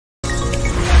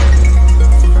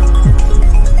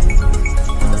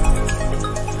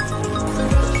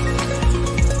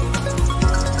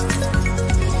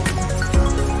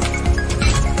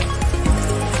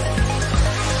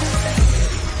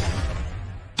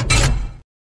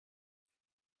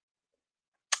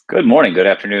Good morning, good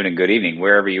afternoon, and good evening,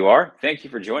 wherever you are. Thank you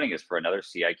for joining us for another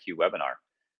CIQ webinar.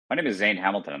 My name is Zane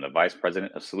Hamilton. I'm the Vice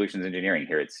President of Solutions Engineering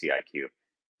here at CIQ.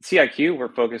 At CIQ,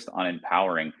 we're focused on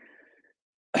empowering,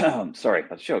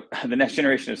 the next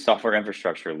generation of software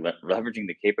infrastructure, leveraging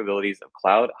the capabilities of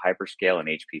cloud, hyperscale, and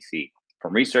HPC.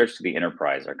 From research to the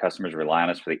enterprise, our customers rely on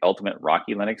us for the ultimate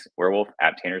Rocky Linux Werewolf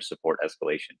Apptainer support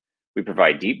escalation. We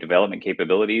provide deep development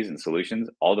capabilities and solutions,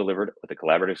 all delivered with the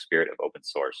collaborative spirit of open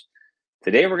source.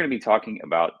 Today, we're going to be talking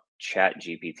about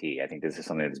ChatGPT. I think this is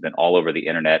something that's been all over the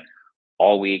internet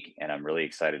all week, and I'm really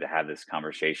excited to have this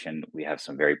conversation. We have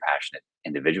some very passionate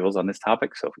individuals on this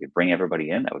topic, so if we could bring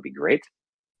everybody in, that would be great.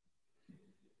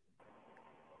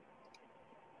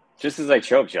 Just as I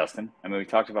choke, Justin, I mean, we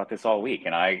talked about this all week,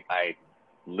 and I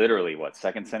literally,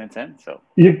 second sentence in? So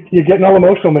You're getting all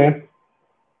emotional, man.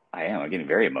 I am. I'm getting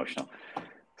very emotional. So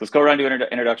let's go around to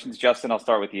introductions. Justin, I'll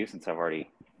start with you since I've already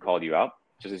called you out.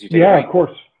 Just as you take Yeah, of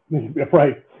course.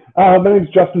 Right. My name is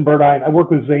Justin Burdine. I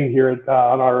work with Zane here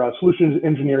on our solutions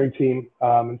engineering team.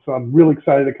 And so I'm really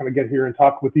excited to kind of get here and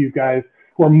talk with these guys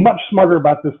who are much smarter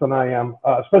about this than I am,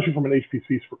 especially from an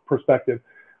HPC perspective.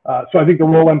 So I think the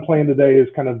role I'm playing today is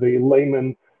kind of the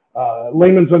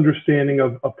layman's understanding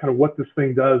of kind of what this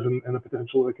thing does and the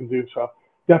potential it can do. So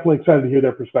definitely excited to hear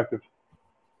their perspective.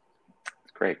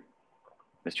 That's great.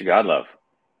 Mr. Godlove,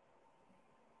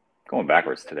 going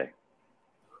backwards today.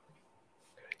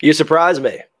 You surprised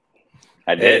me.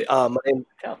 I did. Hey,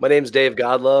 my name's Dave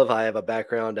Godlove. I have a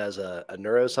background as a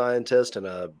neuroscientist and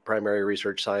a primary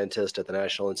research scientist at the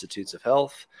National Institutes of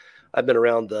Health. I've been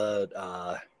around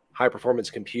the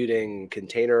high-performance computing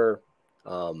container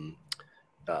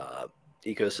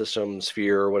ecosystem,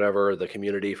 sphere, whatever, the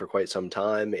community for quite some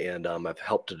time, and I've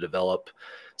helped to develop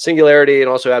Singularity and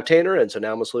also Apptainer, and so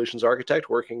now I'm a solutions architect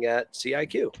working at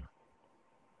CIQ.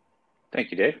 Thank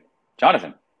you, Dave.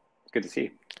 Jonathan, it's good to see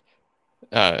you.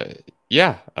 My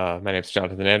name is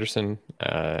Jonathan Anderson.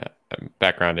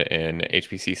 Background in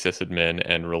HPC sysadmin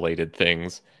and related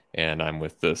things, and I'm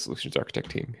with the solutions architect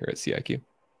team here at CIQ.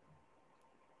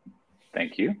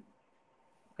 Thank you.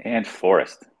 And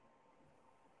Forrest.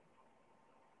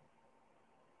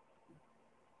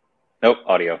 Nope,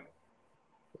 audio.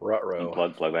 Ruh-roh.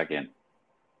 Plug back in.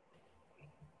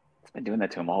 It's been doing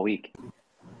that to him all week.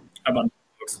 How about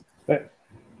folks? Hey.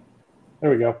 There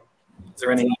we go. Is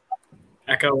there any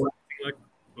echo? A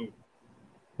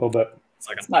little bit.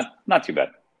 It's not too bad.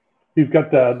 He's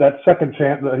got that second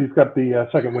chance. He's got the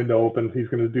second window open. He's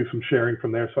going to do some sharing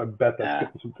from there. So I bet that's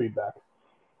getting some feedback.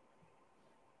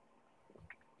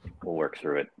 We'll work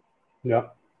through it. Yeah.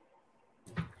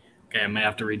 Okay, I may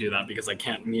have to redo that because I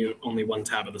can't mute only one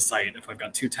tab of the site. If I've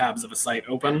got two tabs of a site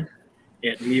open,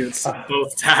 it mutes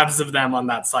both tabs of them on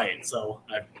that site. So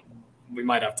we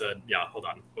might have to, hold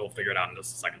on. We'll figure it out in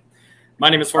just a second. My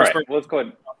name is Forrest. Right, well, let's go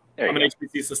ahead. I'm an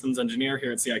HPC systems engineer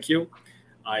here at CIQ.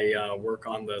 I work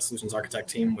on the solutions architect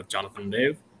team with Jonathan and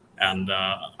Dave, and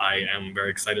I am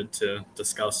very excited to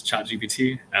discuss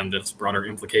ChatGPT and its broader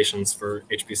implications for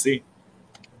HPC.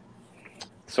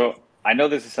 So I know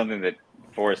this is something that,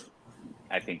 Forrest,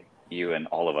 I think you and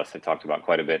all of us have talked about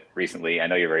quite a bit recently. I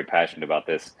know you're very passionate about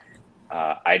this.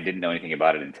 I didn't know anything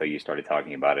about it until you started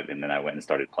talking about it, and then I went and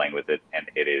started playing with it, and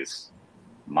it is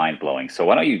mind-blowing. So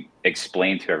why don't you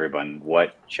explain to everyone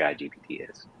what ChatGPT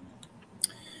is?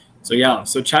 So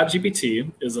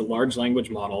ChatGPT is a large language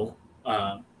model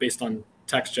based on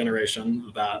text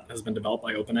generation that has been developed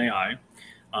by OpenAI.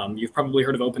 You've probably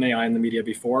heard of OpenAI in the media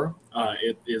before.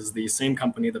 It is the same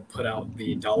company that put out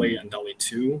the DALL-E and DALL-E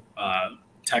 2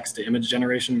 text-to-image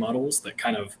generation models that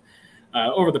kind of,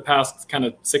 over the past kind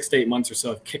of 6 to 8 months or so,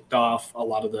 have kicked off a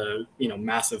lot of the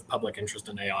massive public interest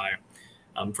in AI.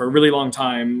 For a really long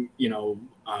time,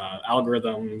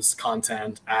 algorithms,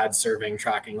 content, ad serving,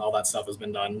 tracking, all that stuff has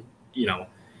been done,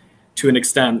 to an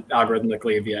extent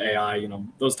algorithmically via AI,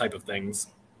 those type of things.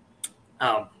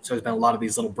 So there's been a lot of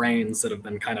these little brains that have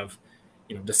been kind of,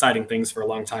 deciding things for a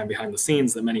long time behind the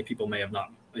scenes that many people may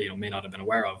not have been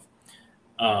aware of.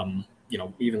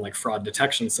 Even like fraud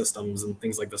detection systems and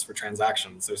things like this for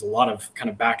transactions. There's a lot of kind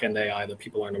of back-end AI that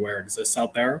people aren't aware exists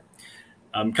out there.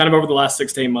 Kind of over the last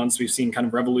 6 to 8 months, we've seen kind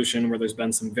of revolution where there's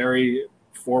been some very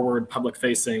forward,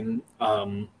 public-facing,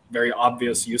 very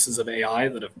obvious uses of AI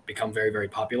that have become very, very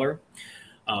popular.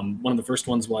 One of the first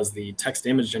ones was the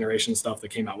text-to-image generation stuff that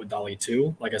came out with DALL-E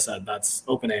 2. Like I said, that's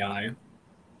OpenAI.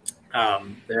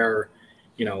 They're,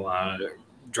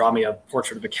 draw me a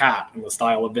portrait of a cat in the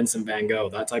style of Vincent van Gogh,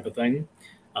 that type of thing.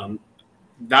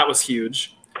 That was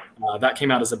huge. That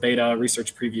came out as a beta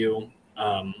research preview.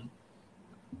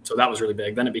 So that was really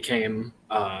big. Then it became,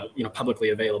 publicly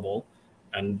available,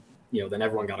 and then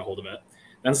everyone got a hold of it.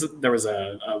 Then there was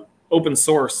a open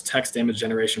source text image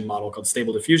generation model called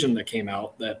Stable Diffusion that came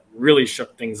out that really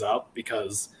shook things up,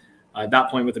 because at that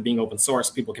point, with it being open source,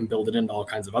 people can build it into all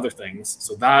kinds of other things.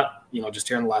 So that, just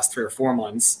here in the last 3 or 4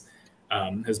 months,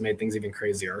 has made things even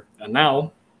crazier. And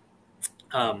now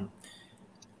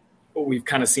we've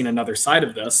kind of seen another side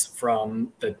of this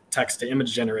from the text to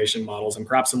image generation models, and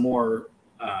perhaps a more,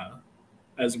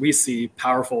 as we see,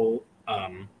 powerful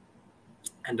and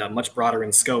much broader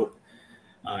in scope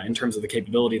in terms of the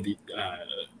capability that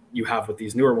you have with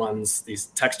these newer ones, these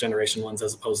text generation ones,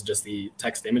 as opposed to just the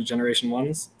text image generation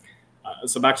ones.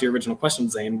 So back to your original question,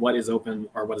 Zane, what is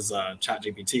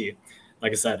ChatGPT?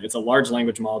 Like I said, it's a large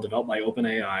language model developed by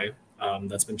OpenAI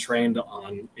that's been trained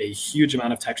on a huge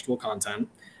amount of textual content.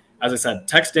 As I said,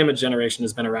 text image generation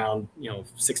has been around,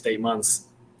 6 to 8 months.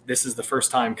 This is the first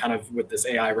time, kind of with this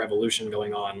AI revolution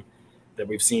going on, that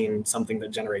we've seen something that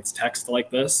generates text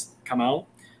like this come out.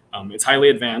 It's highly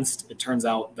advanced. It turns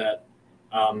out that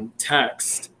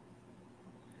text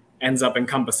ends up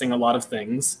encompassing a lot of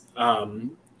things.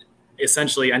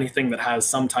 Essentially, anything that has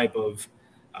some type of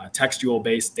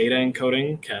textual-based data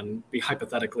encoding can be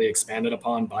hypothetically expanded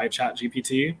upon by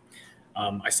ChatGPT.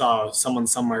 I saw someone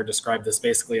somewhere describe this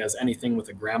basically as anything with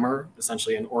a grammar,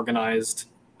 essentially an organized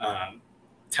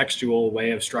textual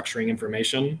way of structuring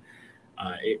information.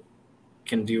 It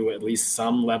can do at least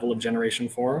some level of generation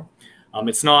for.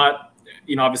 It's not,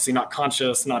 obviously not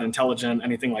conscious, not intelligent,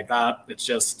 anything like that. It's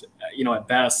just, at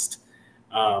best,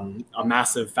 a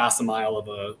massive facsimile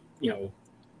of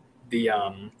the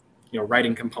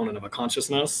writing component of a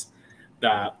consciousness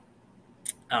that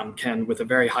can, with a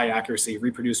very high accuracy,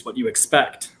 reproduce what you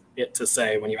expect it to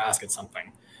say when you ask it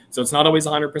something. So it's not always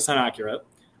 100% accurate.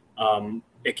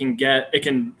 It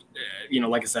can,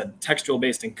 like I said,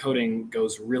 textual-based encoding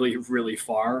goes really, really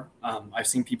far. I've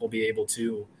seen people be able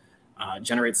to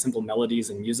generate simple melodies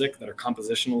and music that are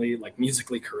compositionally,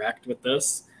 musically correct with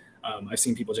this. I've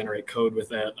seen people generate code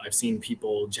with it. I've seen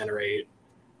people generate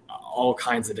all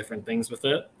kinds of different things with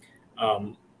it.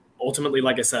 Ultimately,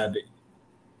 like I said,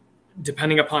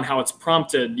 depending upon how it's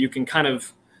prompted, you can kind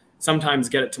of sometimes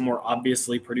get it to more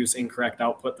obviously produce incorrect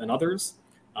output than others.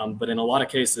 But in a lot of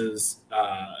cases,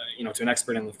 to an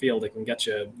expert in the field, it can get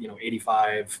you,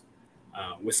 85,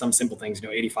 with some simple things,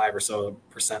 85 or so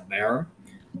 % there.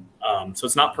 So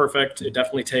it's not perfect. It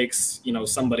definitely takes,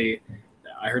 somebody,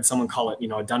 I heard someone call it,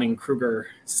 a Dunning-Kruger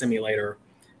simulator,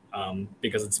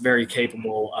 because it's very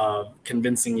capable of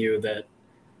convincing you that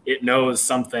it knows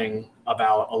something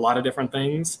about a lot of different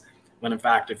things, when in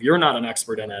fact, if you're not an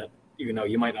expert in it,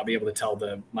 you might not be able to tell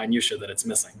the minutia that it's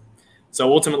missing.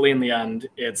 So ultimately, in the end,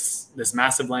 it's this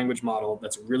massive language model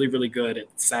that's really, really good at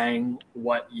saying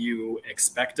what you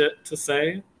expect it to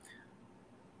say.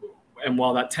 And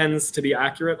while that tends to be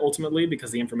accurate ultimately,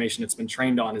 because the information it's been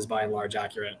trained on is by and large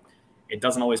accurate, it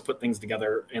doesn't always put things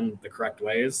together in the correct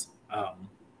ways.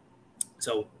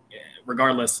 So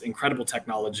regardless, incredible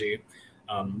technology.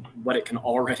 What it can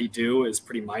already do is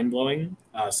pretty mind-blowing.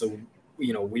 So,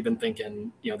 we've been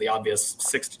thinking, the obvious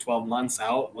 6 to 12 months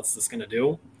out, what's this going to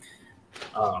do?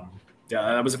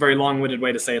 That was a very long-winded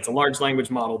way to say it's a large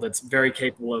language model that's very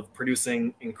capable of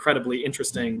producing incredibly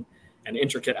interesting and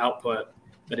intricate output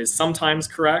that is sometimes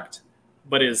correct,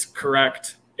 but is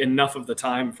correct enough of the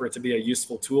time for it to be a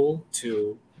useful tool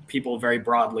to people very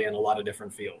broadly in a lot of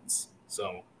different fields.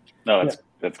 So, no,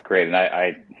 that's great.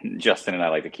 And Justin and I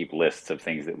like to keep lists of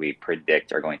things that we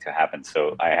predict are going to happen.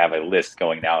 So I have a list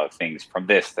going now of things from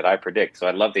this that I predict. So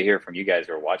I'd love to hear from you guys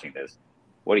who are watching this.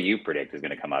 What do you predict is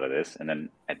going to come out of this? And then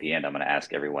at the end, I'm going to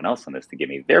ask everyone else on this to give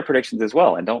me their predictions as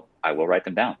well. And I will write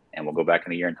them down, and we'll go back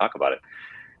in a year and talk about it.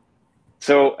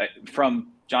 So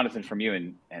from Jonathan, from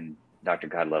you and Dr.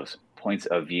 Godlove's points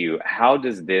of view, how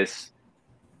does this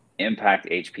impact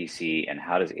HPC, and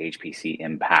how does HPC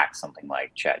impact something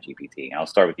like ChatGPT? And I'll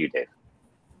start with you, Dave.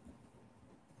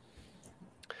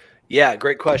 Yeah,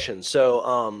 great question. So,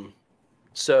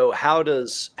 how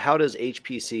does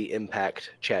HPC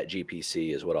impact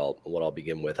ChatGPT is what I'll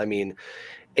begin with. I mean,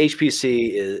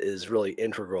 HPC is really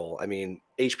integral. I mean,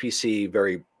 HPC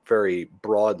very, very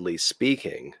broadly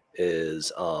speaking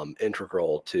is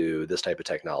integral to this type of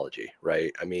technology,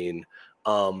 right? I mean,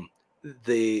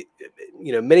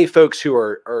 many folks who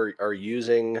are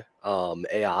using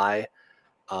AI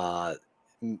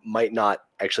might not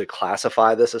actually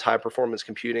classify this as high performance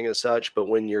computing as such, but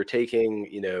when you're taking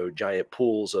giant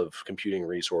pools of computing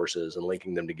resources and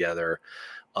linking them together,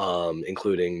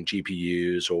 including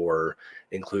GPUs or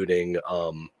including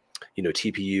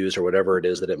TPUs or whatever it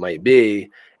is that it might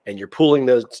be, and you're pooling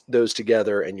those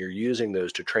together and you're using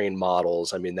those to train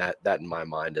models, I mean that in my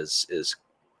mind is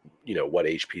what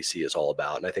HPC is all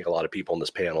about. And I think a lot of people in this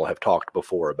panel have talked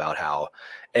before about how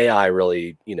AI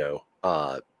really,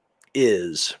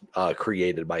 is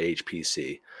created by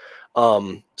HPC.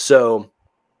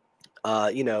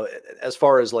 As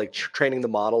far as like training the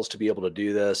models to be able to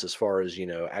do this, as far as,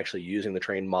 actually using the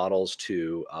trained models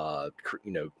to,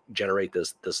 generate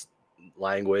this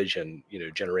language and,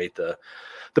 generate the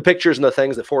pictures and the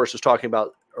things that Forrest was talking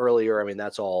about earlier. I mean,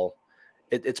 that's all,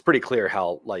 it's pretty clear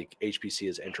how like HPC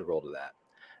is integral to that.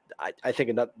 I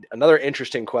think another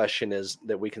interesting question is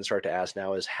that we can start to ask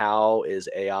now is, how is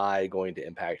AI going to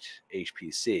impact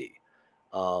HPC?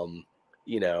 And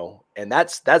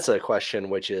that's a question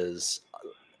which is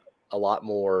a lot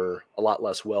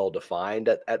less well defined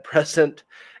at present,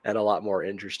 and a lot more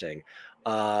interesting.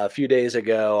 A few days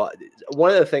ago,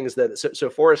 one of the things that so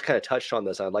Forrest kind of touched on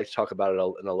this, I'd like to talk about it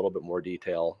in a little bit more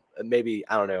detail. Maybe,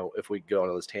 I don't know if we go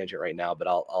on this tangent right now, but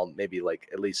I'll maybe like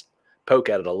at least poke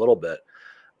at it a little bit.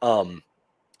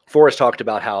 Forrest talked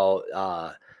about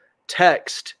how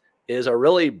text is a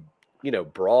really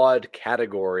broad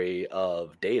category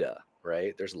of data,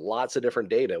 right? There's lots of different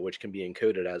data which can be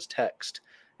encoded as text,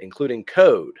 including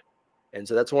code. And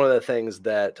so that's one of the things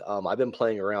that I've been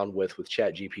playing around with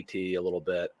ChatGPT a little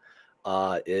bit.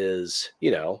 Is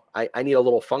I need a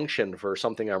little function for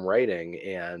something I'm writing,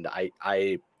 and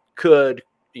I could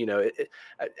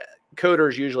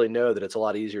coders usually know that it's a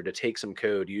lot easier to take some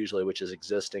code usually which is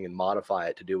existing and modify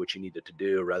it to do what you need it to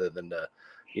do, rather than to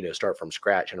start from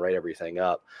scratch and write everything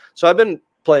up. So I've been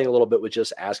playing a little bit with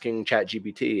just asking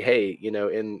ChatGPT, hey,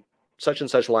 in such and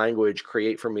such language,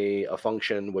 create for me a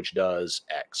function which does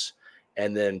X,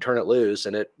 and then turn it loose,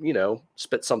 and it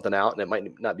spits something out, and it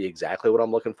might not be exactly what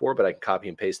I'm looking for, but I can copy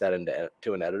and paste that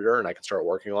to an editor, and I can start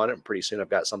working on it, and pretty soon I've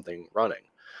got something running.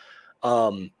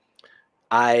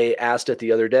 I asked it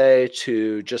the other day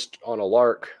to, just on a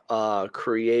lark,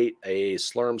 create a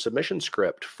Slurm submission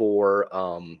script for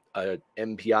a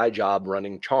MPI job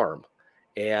running Charm,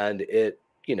 and it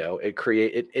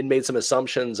made some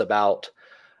assumptions about.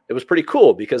 It was pretty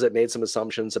cool because it made some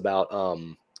assumptions about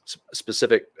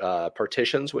specific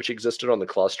partitions which existed on the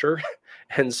cluster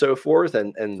and so forth,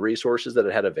 and resources that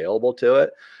it had available to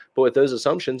it. But with those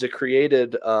assumptions, it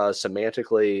created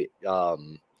semantically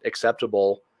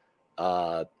acceptable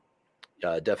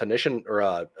definition or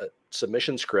a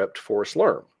submission script for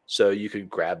Slurm. So you could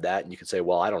grab that and you could say,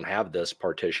 well, I don't have this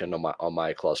partition on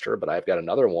my cluster, but I've got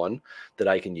another one that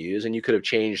I can use. And you could have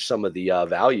changed some of the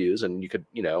values, and you could,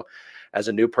 as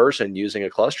a new person using a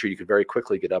cluster, you could very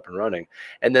quickly get up and running.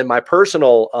 And then my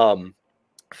personal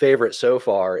favorite so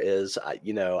far is, I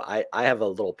have a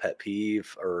little pet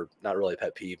peeve, or not really a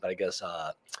pet peeve, but I guess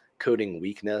coding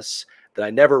weakness that I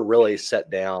never really sat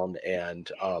down and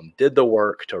did the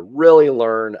work to really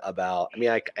learn about. I mean,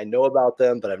 I know about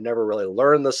them, but I've never really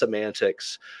learned the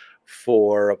semantics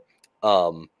for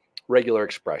regular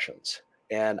expressions.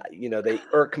 And, they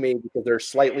irk me because they're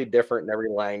slightly different in every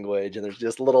language. And there's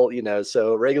just little,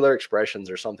 so regular expressions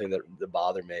are something that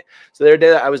bother me. So the other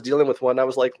day I was dealing with one. I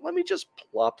was like, let me just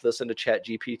plop this into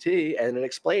ChatGPT. And it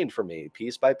explained for me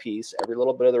piece by piece every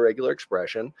little bit of the regular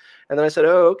expression. And then I said,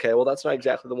 oh, okay, well, that's not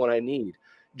exactly the one I need.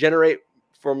 Generate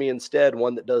for me instead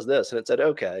one that does this. And it said,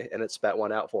 okay. And it spat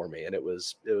one out for me. And it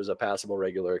was a passable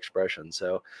regular expression.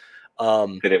 So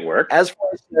did it work? As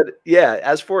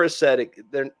Forrest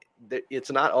said,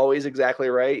 it's not always exactly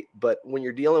right, but when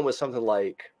you're dealing with something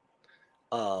like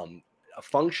a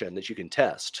function that you can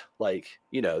test, like,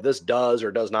 this does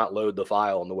or does not load the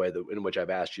file in the way in which I've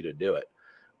asked you to do it,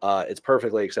 it's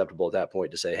perfectly acceptable at that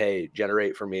point to say, hey,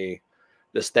 generate for me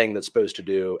this thing that's supposed to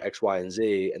do X, Y, and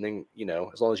Z. And then,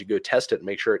 as long as you go test it and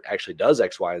make sure it actually does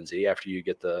X, Y, and Z after you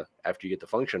get the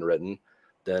function written,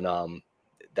 then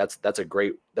that's a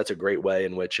great way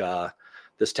in which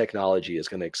this technology is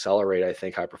going to accelerate, I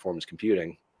think, high performance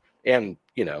computing and,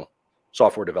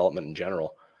 software development in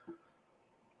general.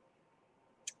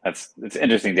 It's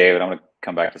interesting, David. I'm going to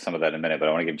come back to some of that in a minute, but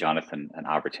I want to give Jonathan an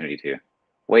opportunity to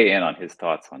weigh in on his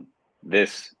thoughts on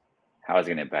this. How is it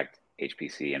going to impact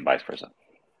HPC and vice versa?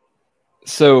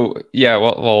 So, yeah,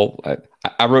 well,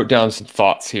 I wrote down some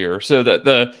thoughts here. So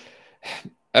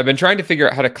I've been trying to figure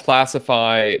out how to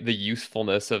classify the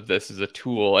usefulness of this as a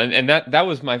tool. And that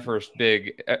was my first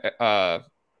big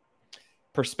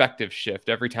perspective shift.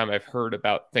 Every time I've heard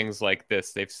about things like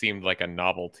this, they've seemed like a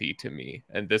novelty to me.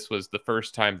 And this was the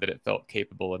first time that it felt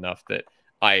capable enough that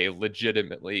I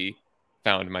legitimately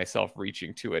found myself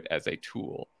reaching to it as a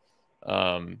tool.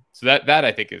 So that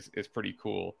I think is pretty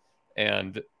cool.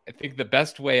 And I think the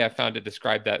best way I found to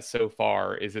describe that so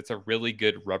far is it's a really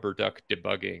good rubber duck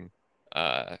debugging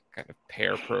kind of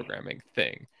pair programming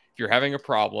thing. If you're having a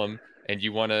problem and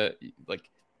you want to like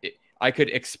I could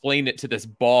explain it to this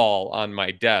ball on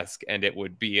my desk and it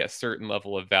would be a certain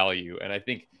level of value. And I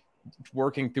think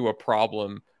working through a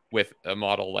problem with a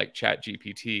model like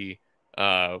ChatGPT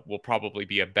will probably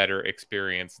be a better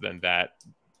experience than that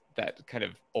kind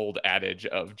of old adage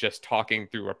of just talking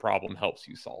through a problem helps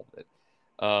you solve it.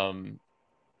 I'm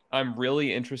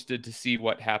really interested to see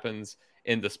what happens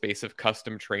in the space of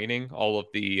custom training. All of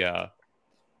the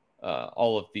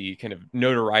kind of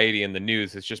notoriety in the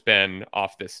news has just been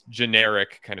off this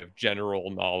generic kind of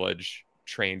general knowledge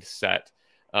trained set.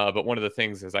 But one of the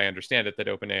things, as I understand it, that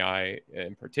OpenAI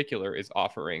in particular is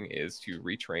offering is to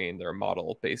retrain their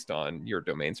model based on your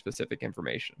domain-specific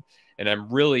information. And I'm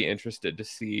really interested to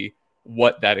see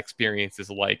what that experience is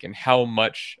like and how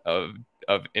much of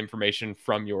information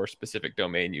from your specific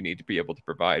domain you need to be able to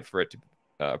provide for it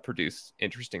to produce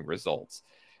interesting results.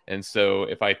 And so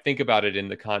if I think about it in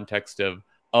the context of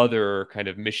other kind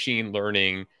of machine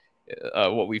learning,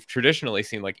 what we've traditionally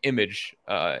seen like image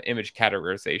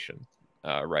categorization,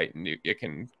 right? And you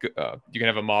can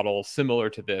have a model similar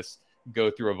to this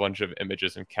go through a bunch of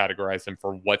images and categorize them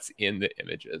for what's in the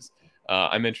images.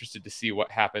 I'm interested to see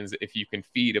what happens if you can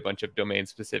feed a bunch of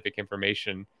domain-specific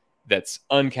information that's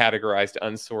uncategorized,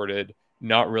 unsorted,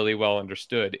 not really well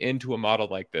understood into a model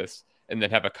like this, and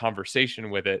then have a conversation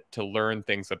with it to learn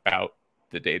things about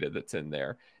the data that's in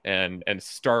there and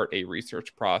start a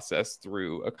research process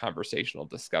through a conversational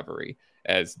discovery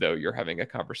as though you're having a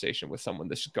conversation with someone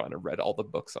that's gone and read all the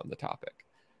books on the topic.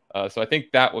 So I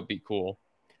think that would be cool.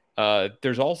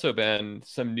 There's also been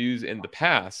some news in the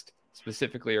past,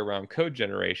 specifically around code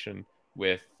generation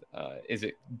with, is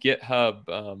it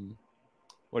GitHub?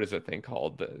 What is that thing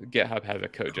called? GitHub has a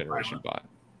code generation bot.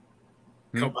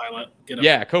 Copilot.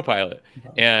 Yeah, Copilot.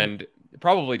 And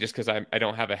probably just because I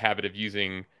don't have a habit of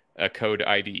using a code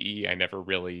IDE, I never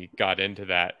really got into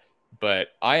that. But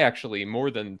I actually,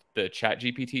 more than the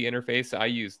ChatGPT interface, I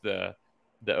use the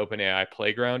OpenAI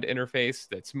Playground interface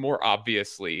that's more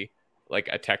obviously like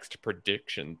a text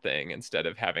prediction thing instead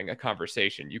of having a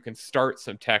conversation. You can start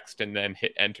some text and then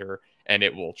hit enter, and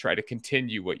it will try to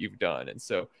continue what you've done. And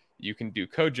so you can do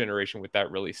code generation with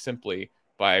that really simply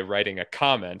by writing a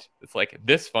comment. It's like,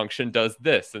 this function does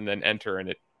this, and then enter, and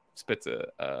it spits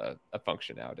a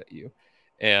function out at you.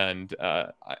 And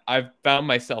I've found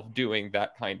myself doing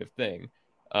that kind of thing.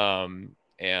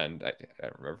 And I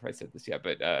don't remember if I said this yet,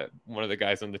 but one of the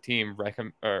guys on the team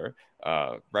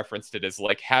referenced it as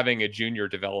like having a junior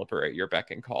developer at your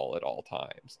beck and call at all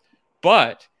times.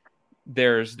 But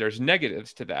there's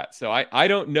negatives to that. So I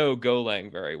don't know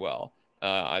Golang very well.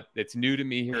 It's new to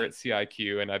me here at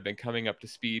CIQ, and I've been coming up to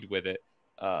speed with it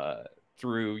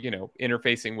through,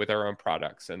 interfacing with our own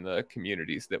products and the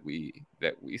communities that we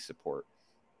support.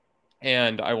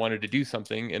 And I wanted to do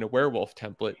something in a werewolf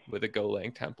template with a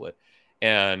Golang template.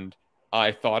 And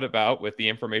I thought about, with the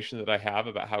information that I have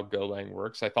about how Golang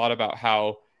works, I thought about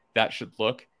how that should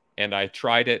look. And I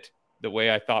tried it the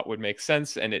way I thought would make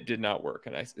sense, and it did not work.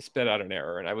 And I spit out an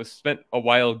error. And I spent a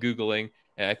while Googling,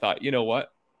 and I thought, you know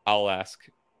what? I'll ask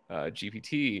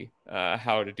GPT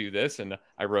how to do this. And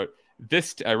I wrote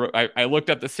this. I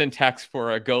looked up the syntax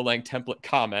for a Golang template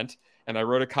comment, and I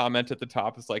wrote a comment at the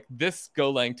top. It's like, this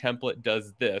Golang template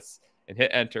does this, and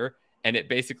hit enter. And it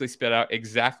basically spit out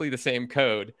exactly the same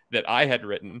code that I had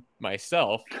written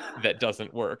myself that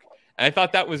doesn't work. And I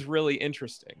thought that was really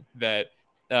interesting, that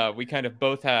we kind of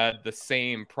both had the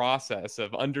same process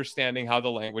of understanding how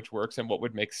the language works and what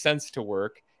would make sense to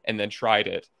work, and then tried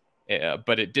it.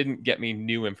 But it didn't get me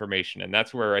new information. And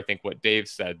that's where I think what Dave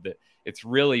said, that it's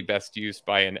really best used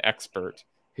by an expert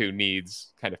who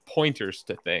needs kind of pointers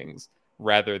to things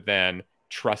rather than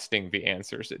trusting the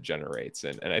answers it generates.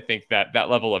 And I think that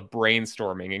level of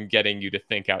brainstorming and getting you to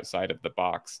think outside of the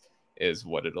box is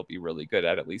what it'll be really good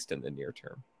at least in the near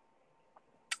term.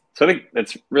 So I think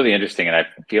that's really interesting. And I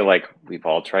feel like we've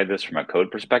all tried this from a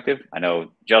code perspective. I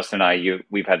know Justin and I,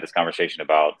 we've had this conversation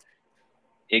about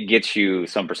it gets you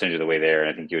some percentage of the way there.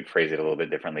 And I think you would phrase it a little bit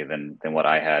differently than what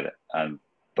I had.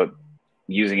 But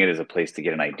using it as a place to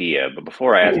get an idea. But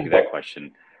before I ask you that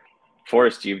question,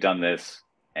 Forrest, you've done this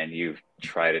and you've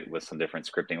tried it with some different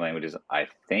scripting languages. I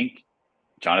think,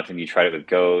 Jonathan, you tried it with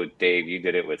Go. Dave, you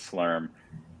did it with Slurm.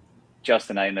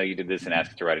 Justin, I know you did this and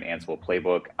asked it to write an Ansible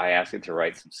playbook. I asked it to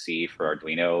write some C for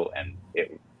Arduino, and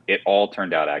it all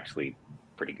turned out actually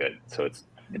pretty good. So it's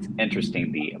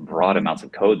interesting the broad amounts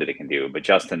of code that it can do. But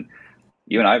Justin,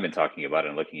 you and I have been talking about it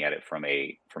and looking at it from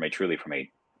a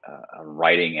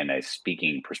writing and a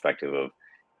speaking perspective of,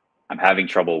 I'm having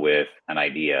trouble with an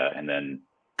idea, and then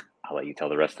I'll let you tell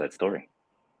the rest of that story.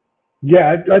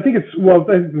 Yeah, I think I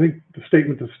think the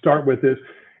statement to start with is,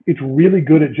 it's really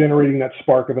good at generating that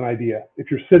spark of an idea.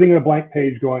 If you're sitting in a blank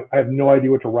page going, I have no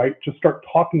idea what to write, just start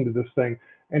talking to this thing,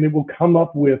 and it will come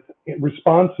up with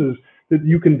responses that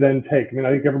you can then take. I mean,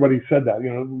 I think everybody said that,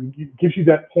 it gives you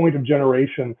that point of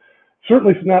generation.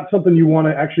 Certainly it's not something you want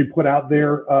to actually put out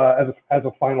there as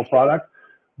a final product,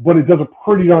 but it does a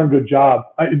pretty darn good job.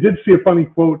 I did see a funny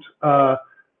quote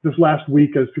this last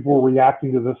week as people were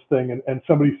reacting to this thing, and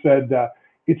somebody said,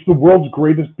 it's the world's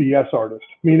greatest BS artist,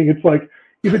 meaning it's like,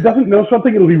 if it doesn't know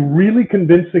something, it'll be really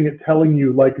convincing at telling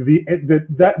you like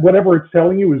that whatever it's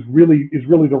telling you is really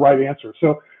the right answer.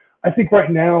 So I think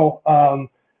right now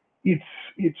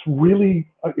it's really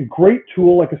a great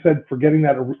tool, like I said, for getting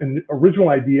that original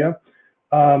idea.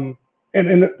 And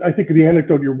I think the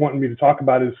anecdote you're wanting me to talk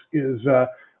about is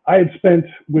I had spent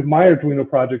with my Arduino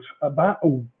projects about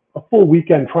a full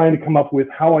weekend trying to come up with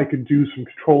how I could do some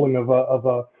controlling of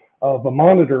a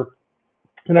monitor.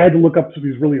 And I had to look up some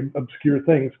of these really obscure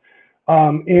things.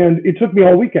 And it took me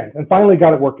all weekend and finally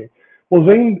got it working. Well,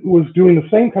 Zane was doing the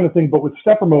same kind of thing, but with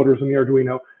stepper motors in the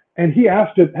Arduino. And he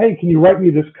asked it, hey, can you write me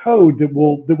this code that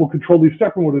will control these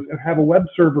stepper motors and have a web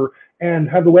server and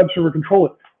have the web server control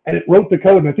it? And it wrote the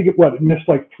code. And I think it missed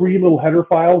like 3 little header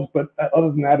files, but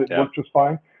other than that, it worked just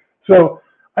fine. So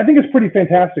I think it's pretty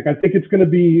fantastic. I think it's going to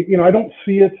be, I don't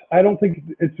see it. I don't think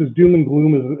it's as doom and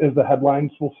gloom as the headlines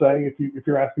will say, if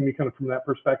you're asking me kind of from that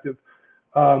perspective.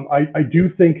 I do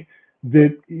think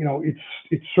that,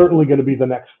 it's certainly going to be the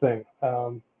next thing.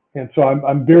 And so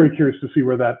I'm very curious to see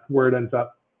where it ends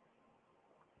up.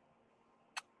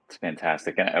 It's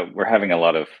fantastic. And we're having a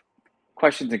lot of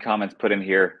questions and comments put in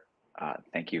here.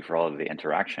 Thank you for all of the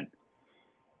interaction.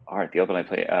 All right, the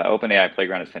OpenAI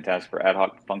Playground is fantastic for ad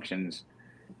hoc functions.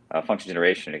 Function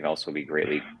generation. It can also be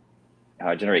greatly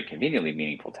generate conveniently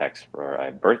meaningful text for a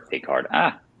birthday card.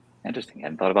 Interesting. I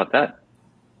hadn't thought about that.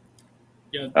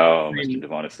 Yeah. Oh, Mr.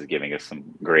 Devonis is giving us some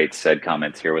great said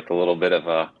comments here with a little bit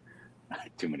of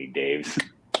too many Daves.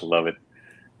 Love it.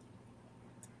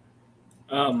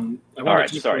 All right,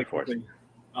 sorry for it.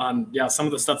 Yeah, some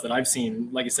of the stuff that I've seen,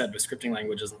 like you said, with scripting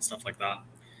languages and stuff like that.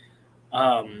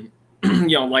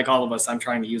 Like all of us, I'm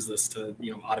trying to use this to,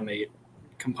 automate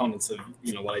components of,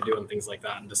 what I do and things like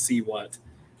that, and to see what,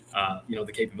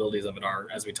 the capabilities of it are,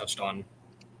 as we touched on,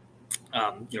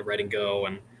 writing Go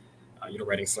and,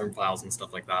 writing Slurm files and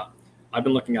stuff like that. I've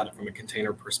been looking at it from a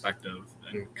container perspective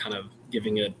and kind of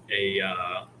giving it a,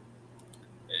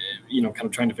 kind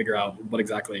of trying to figure out what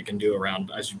exactly it can do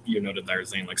around, as you noted there,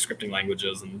 Zane, like scripting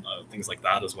languages and things like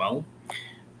that as well.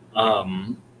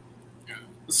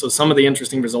 So some of the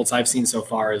interesting results I've seen so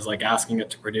far is like asking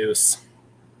it to produce,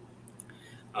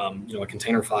 a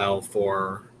container file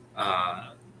for,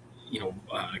 a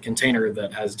container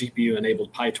that has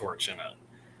GPU-enabled PyTorch in it,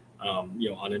 on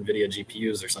NVIDIA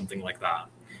GPUs or something like that.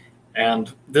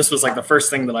 And this was like the first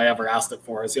thing that I ever asked it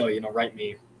for is, write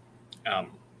me.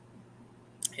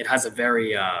 It has a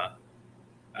very,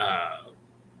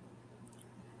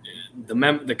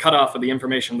 the cutoff of the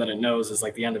information that it knows is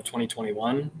like the end of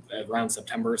 2021, around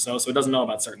September or so. So it doesn't know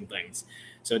about certain things.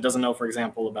 So it doesn't know, for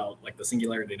example, about like the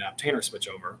singularity to Aptainer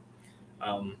switchover.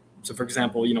 So for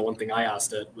example, one thing I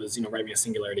asked it was, write me a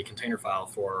singularity container file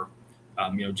for,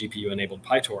 GPU-enabled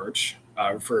PyTorch,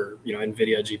 for,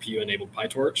 NVIDIA GPU-enabled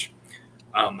PyTorch.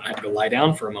 I had to go lie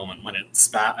down for a moment when it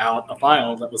spat out a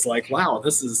file that was like, wow,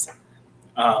 this is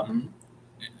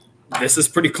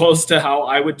pretty close to how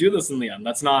I would do this in the end.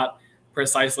 That's not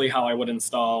precisely how I would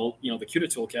install, the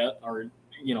CUDA toolkit or,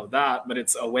 that, but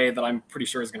it's a way that I'm pretty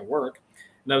sure is going to work.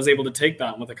 And I was able to take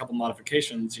that and with a couple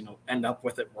modifications, end up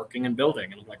with it working and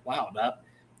building. And I'm like, wow, that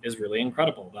is really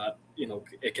incredible that,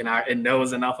 it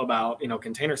knows enough about,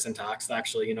 container syntax to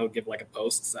actually, give like a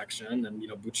post section and,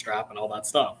 bootstrap and all that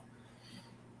stuff.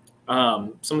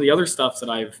 Some of the other stuff that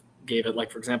I've gave it, like,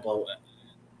 for example,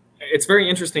 it's very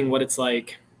interesting what it's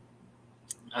like.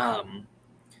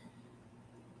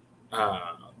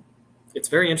 It's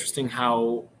very interesting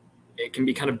how it can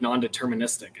be kind of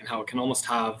non-deterministic and how it can almost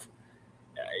have,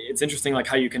 it's interesting like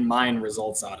how you can mine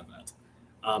results out of it.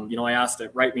 I asked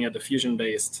it, write me a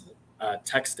diffusion-based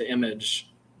text-to-image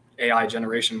AI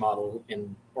generation model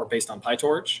based on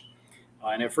PyTorch.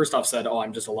 And it first off said, oh,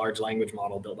 I'm just a large language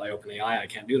model built by OpenAI. I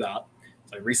can't do that.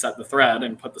 So I reset the thread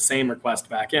and put the same request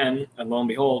back in. And lo and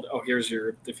behold, oh, here's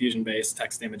your diffusion-based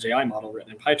text-to-image AI model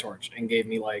written in PyTorch, and gave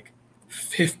me like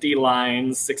 50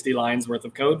 lines, 60 lines worth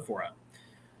of code for it.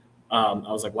 I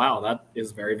was like, wow, that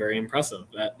is very, very impressive.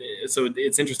 So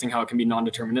it's interesting how it can be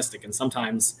non-deterministic. And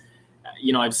sometimes,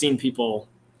 I've seen people,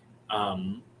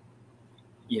 kind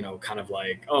of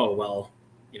like, oh, well,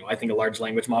 I think a large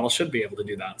language model should be able to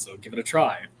do that. So give it a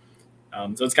try.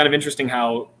 So it's kind of interesting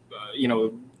how,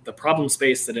 the problem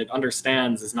space that it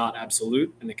understands is not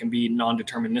absolute, and it can be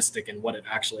non-deterministic in what it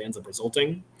actually ends up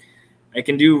resulting. It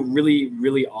can do really,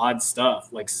 really odd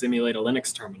stuff like simulate a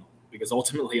Linux terminal, because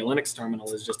ultimately a Linux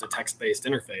terminal is just a text-based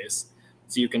interface.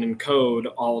 So you can encode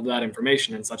all of that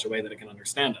information in such a way that it can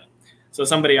understand it. So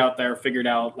somebody out there figured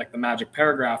out like the magic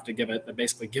paragraph to give it that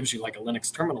basically gives you like a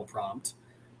Linux terminal prompt.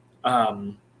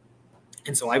 And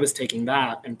so I was taking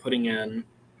that and putting in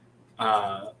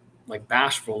like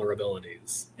bash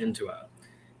vulnerabilities into it.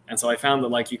 And so I found that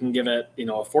like you can give it, you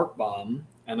know, a fork bomb,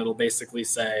 and it'll basically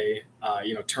say,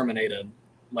 you know, terminated,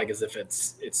 like as if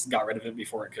it's got rid of it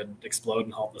before it could explode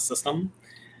and halt the system.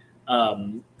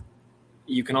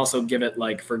 You can also give it,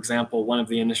 like, for example, one of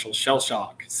the initial shell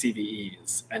shock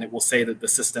CVEs, and it will say that the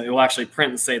system, it will actually print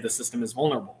and say the system is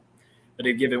vulnerable. But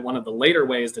if you give it one of the later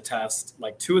ways to test,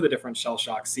 like 2 of the different shell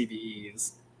shock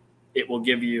CVEs, it will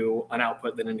give you an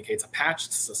output that indicates a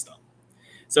patched system.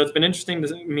 So it's been interesting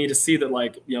to me to see that,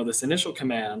 like, you know, this initial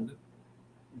command,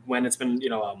 when it's been, you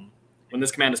know, when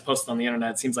this command is posted on the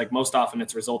internet, it seems like most often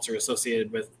its results are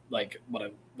associated with like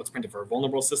what's printed for a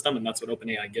vulnerable system, and that's what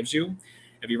OpenAI gives you.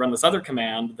 If you run this other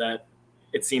command that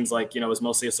it seems like, you know, is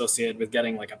mostly associated with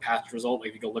getting like a patched result, like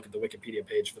if you go look at the Wikipedia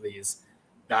page for these,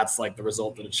 that's like the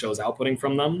result that it shows outputting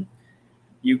from them.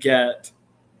 You get,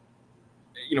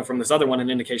 you know, from this other one, an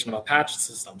indication of a patched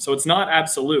system. So it's not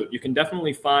absolute. You can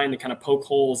definitely find the kind of poke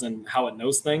holes in how it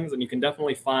knows things, and you can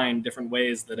definitely find different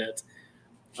ways that it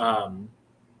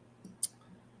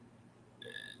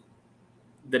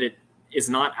that it is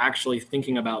not actually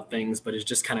thinking about things, but is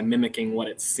just kind of mimicking what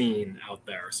it's seen out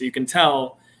there. So you can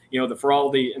tell, you know, that for all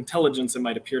the intelligence it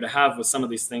might appear to have with some of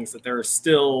these things, that there are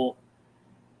still,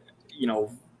 you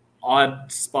know,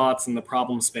 odd spots in the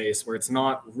problem space where it's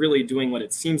not really doing what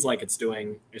it seems like it's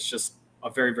doing. It's just a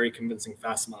very, very convincing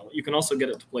fast model. You can also get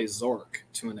it to play Zork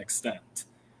to an extent.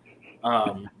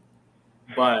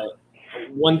 But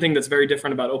one thing that's very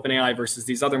different about OpenAI versus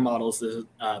these other models is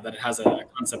that it has a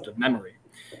concept of memory.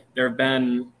 There have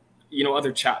been, you know,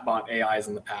 other chatbot AIs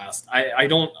in the past. I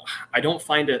don't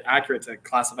find it accurate to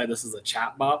classify this as a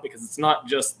chatbot, because it's not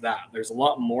just that. There's a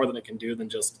lot more that it can do than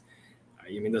just,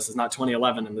 I mean, this is not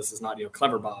 2011 and this is not, you know,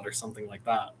 Cleverbot or something like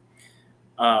that.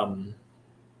 I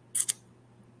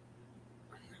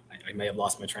may have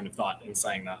lost my train of thought in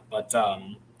saying that, but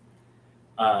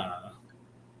I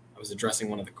was addressing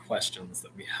one of the questions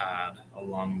that we had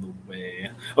along the way.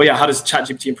 Oh yeah, how does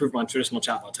ChatGPT improve on traditional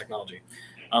chatbot technology?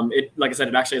 It, like I said,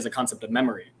 it actually has a concept of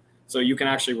memory. So you can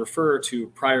actually refer to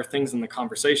prior things in the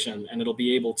conversation, and it'll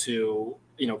be able to,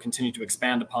 you know, continue to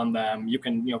expand upon them. You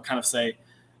can, you know, kind of say,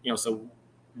 you know, so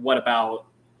what about,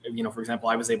 you know, for example,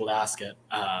 I was able to ask it,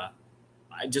 I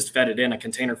just fed it in a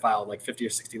container file like 50 or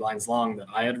 60 lines long that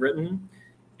I had written,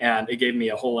 and it gave me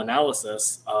a whole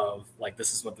analysis of like,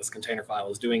 this is what this container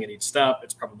file is doing at each step.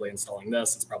 It's probably installing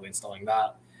this, it's probably installing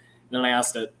that. And then I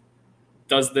asked it,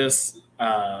 does this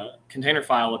container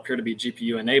file appear to be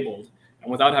GPU enabled?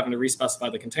 And without having to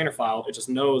respecify the container file, it just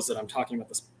knows that I'm talking about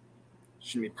this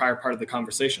should be prior part of the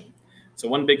conversation. So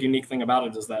one big unique thing about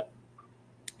it is that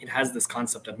it has this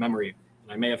concept of memory.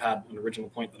 And I may have had an original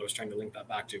point that I was trying to link that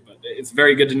back to, but it's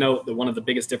very good to note that one of the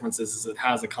biggest differences is it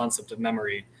has a concept of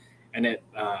memory, and it,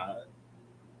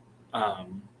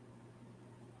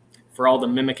 for all the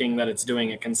mimicking that it's doing,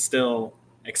 it can still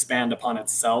expand upon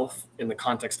itself in the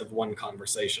context of one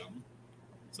conversation.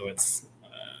 So it's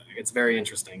very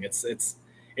interesting.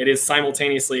 It is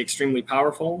simultaneously extremely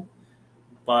powerful,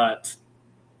 but,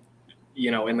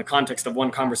 you know, in the context of one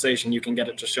conversation, you can get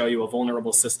it to show you a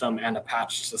vulnerable system and a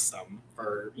patched system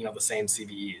for, you know, the same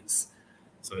CVEs.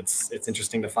 So it's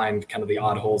interesting to find kind of the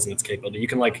odd holes in its capability. You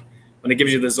can, like, when it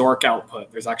gives you the Zork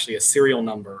output, there's actually a serial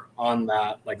number on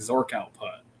that, like, Zork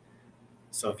output.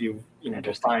 So if you know,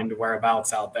 to find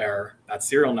whereabouts out there that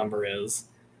serial number is,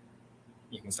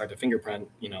 you can start to fingerprint,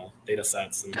 you know, data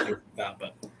sets and things like that.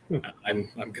 But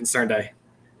I'm concerned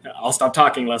I'll stop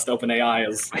talking lest OpenAI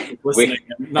is listening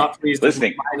and not pleased with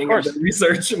finding the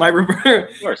research. My report.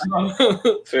 Of course.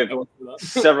 So we have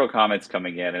several comments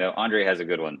coming in. I know Andre has a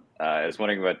good one. I was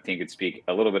wondering if the team could speak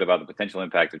a little bit about the potential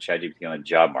impact of ChatGPT on the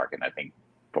job market. And I think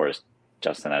for us,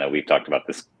 Justin, I know we've talked about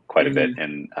this quite a bit.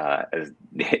 And as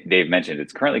Dave mentioned,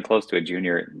 it's currently close to a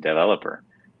junior developer.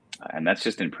 And that's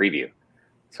just in preview.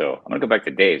 So I'm going to go back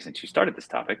to Dave since you started this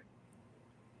topic.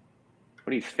 What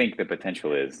do you think the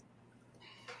potential is?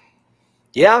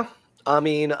 Yeah, I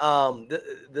mean,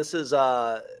 this is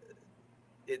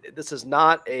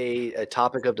not a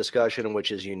topic of discussion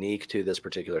which is unique to this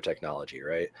particular technology,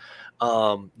 right?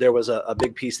 There was a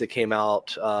big piece that came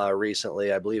out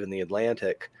recently, I believe in the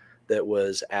Atlantic, that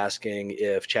was asking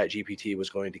if ChatGPT was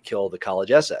going to kill the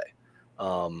college essay.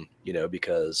 you know,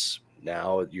 because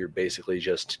now you're basically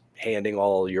just handing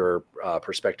all your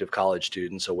prospective college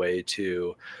students a way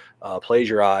to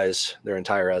plagiarize their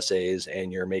entire essays,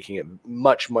 and you're making it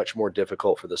much, much more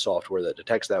difficult for the software that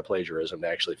detects that plagiarism to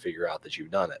actually figure out that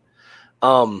you've done it.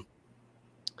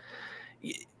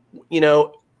 You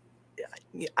know,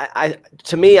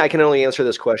 to me, I can only answer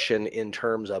this question in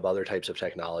terms of other types of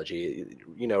technology.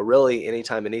 You know, really,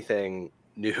 anytime anything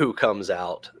new comes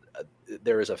out,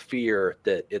 there is a fear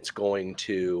that it's going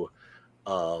to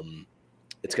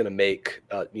make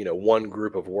you know, one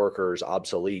group of workers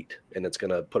obsolete, and it's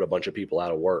going to put a bunch of people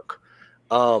out of work.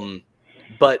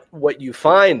 But what you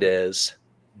find is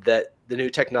that the new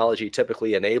technology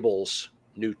typically enables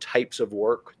new types of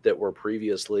work that were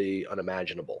previously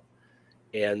unimaginable.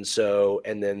 And so,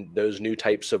 and then those new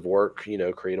types of work, you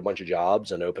know, create a bunch of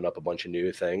jobs and open up a bunch of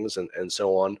new things, and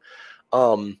so on.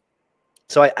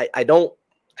 So I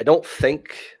don't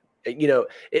think, you know,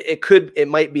 it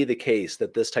might be the case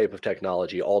that this type of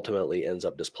technology ultimately ends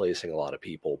up displacing a lot of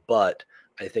people, but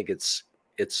I think it's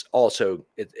also,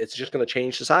 it's just going to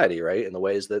change society, right? In the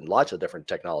ways that lots of different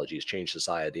technologies change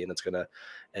society, and it's going to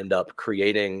end up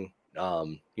creating,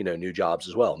 you know, new jobs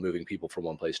as well, moving people from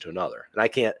one place to another. And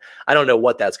I don't know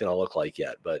what that's going to look like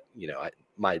yet, but you know,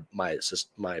 my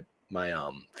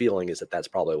feeling is that that's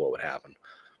probably what would happen.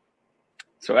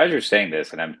 So as you're saying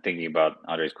this, and I'm thinking about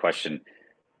Andre's question,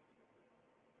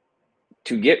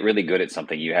 to get really good at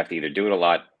something, you have to either do it a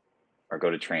lot or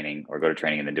go to training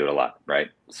and then do it a lot, right?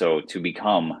 So to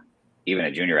become even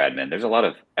a junior admin, there's a lot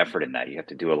of effort in that. You have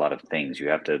to do a lot of things. You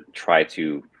have to try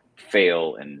to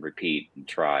fail and repeat and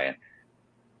try. And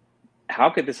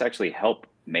how could this actually help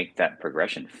make that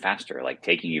progression faster, like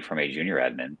taking you from a junior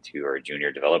admin to, or a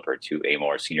junior developer to a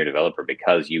more senior developer,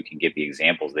 because you can give the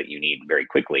examples that you need very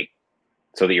quickly,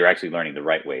 so that you're actually learning the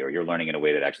right way, or you're learning in a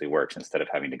way that actually works, instead of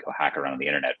having to go hack around the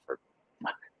internet for,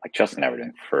 like Justin and I were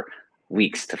doing, for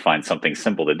weeks to find something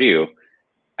simple to do.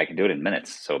 I can do it in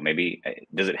minutes. So maybe,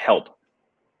 does it help?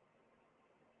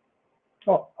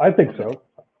 Oh, I think so.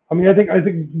 I mean, I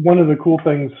think one of the cool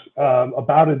things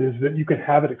about it is that you can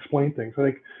have it explain things.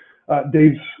 I think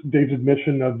Dave's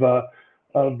admission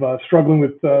of struggling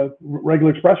with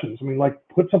regular expressions. I mean, like,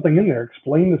 put something in there,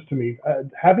 explain this to me.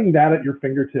 Having that at your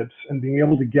fingertips and being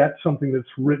able to get something that's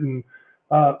written.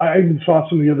 I even saw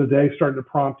some the other day starting to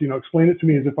prompt, you know, explain it to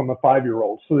me as if I'm a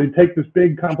 5-year-old. So they take this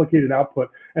big complicated output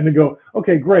and they go,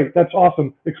 okay, great, that's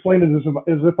awesome. Explain it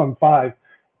as if I'm 5.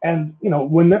 And, you know,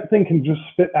 when that thing can just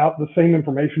spit out the same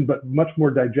information, but much more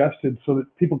digested so that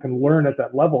people can learn at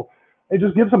that level, it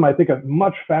just gives them, I think, a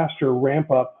much faster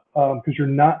ramp up, because you're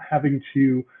not having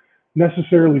to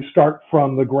necessarily start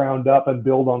from the ground up and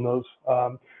build on those.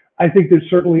 I think this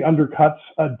certainly undercuts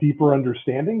a deeper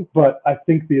understanding, but I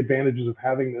think the advantages of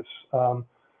having this,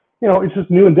 you know, it's just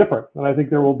new and different. And I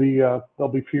think there'll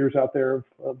be fears out there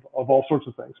of all sorts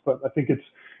of things, but I think it's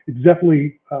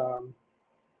definitely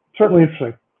certainly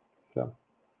interesting. So.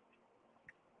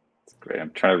 Great.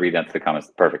 I'm trying to read that to the comments.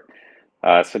 Perfect.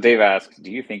 So Dave asks, do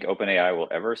you think OpenAI will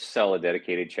ever sell a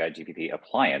dedicated ChatGPT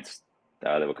appliance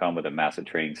that will come with a massive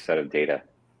training set of data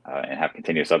and have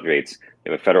continuous updates?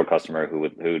 They have a federal customer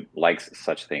who likes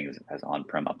such things as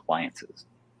on-prem appliances.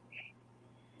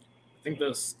 I think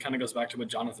this kind of goes back to what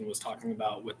Jonathan was talking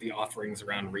about with the offerings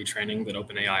around retraining that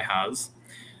OpenAI has.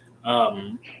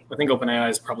 I think OpenAI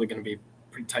is probably going to be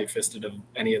pretty tight-fisted of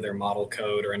any of their model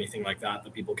code or anything like that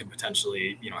people could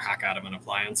potentially, you know, hack out of an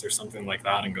appliance or something like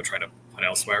that and go try to put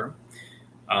elsewhere.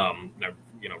 Now,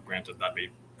 you know, granted, that'd be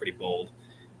pretty bold,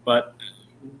 but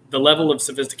the level of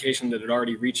sophistication that it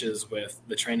already reaches with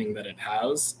the training that it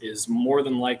has is more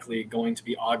than likely going to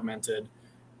be augmented,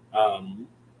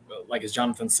 like as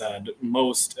Jonathan said,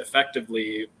 most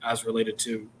effectively as related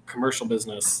to commercial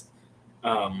business,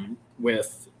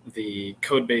 with the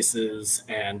code bases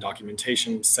and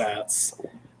documentation sets.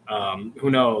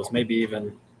 Who knows, maybe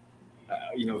even,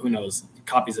 you know, who knows,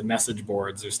 copies of message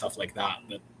boards or stuff like that,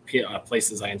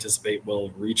 places I anticipate will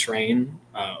retrain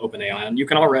OpenAI. And you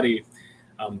can already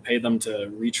pay them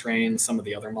to retrain some of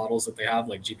the other models that they have,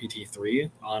 like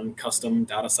GPT-3, on custom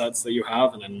data sets that you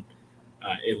have. And then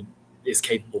it is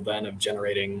capable then of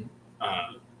generating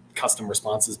custom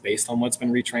responses based on what's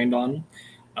been retrained on.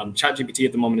 ChatGPT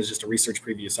at the moment is just a research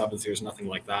preview, so obviously there's nothing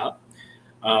like that.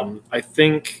 I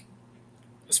think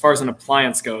as far as an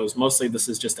appliance goes, mostly this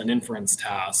is just an inference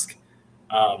task.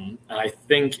 And I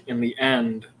think in the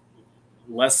end,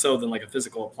 less so than like a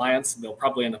physical appliance, they'll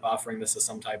probably end up offering this as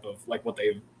some type of, like what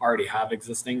they already have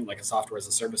existing, like a software as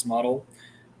a service model,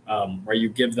 where you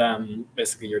give them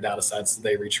basically your data sets,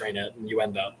 they retrain it, and you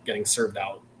end up getting served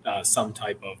out some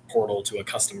type of portal to a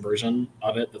custom version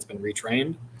of it that's been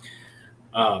retrained.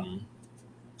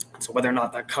 So whether or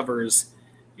not that covers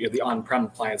the on-prem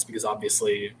clients, because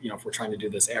obviously, if we're trying to do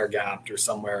this air-gapped or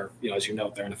somewhere, as you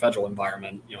note, they're in a federal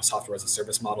environment, software as a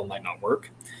service model might not work.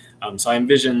 So I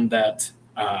envision that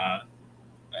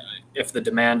if the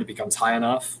demand becomes high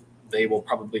enough, they will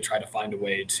probably try to find a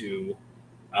way to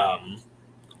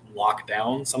lock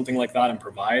down something like that and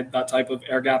provide that type of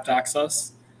air-gapped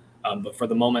access. But for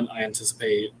the moment, I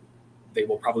anticipate they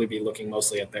will probably be looking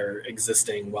mostly at their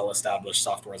existing well-established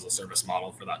software as a service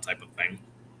model for that type of thing.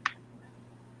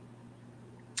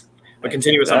 But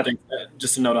continuous updates,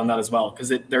 just a note on that as well,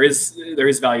 because there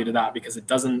is value to that, because it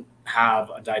doesn't have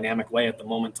a dynamic way at the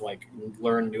moment to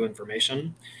learn new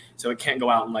information. So it can't go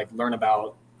out and learn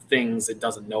about things it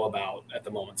doesn't know about at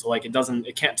the moment. So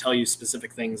it can't tell you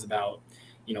specific things about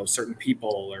certain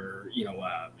people or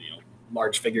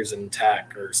large figures in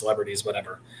tech or celebrities,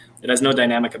 whatever. It has no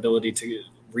dynamic ability to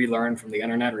relearn from the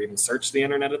internet or even search the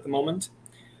internet at the moment.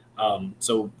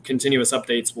 So continuous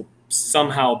updates will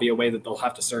somehow be a way that they'll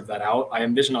have to serve that out. I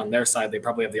envision on their side, they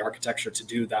probably have the architecture to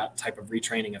do that type of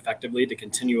retraining effectively, to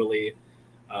continually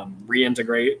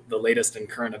reintegrate the latest in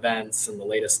current events and the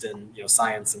latest in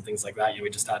science and things like that.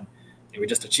 We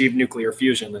just achieved nuclear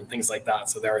fusion and things like that.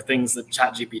 So there are things that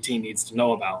ChatGPT needs to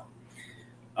know about.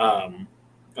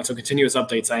 And so continuous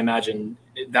updates, I imagine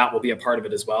that will be a part of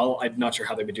it as well. I'm not sure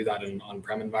how they would do that in an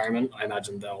on-prem environment. I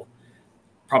imagine they'll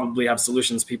probably have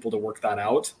solutions people to work that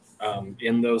out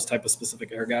in those type of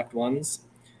specific air-gapped ones.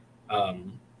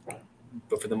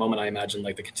 But for the moment, I imagine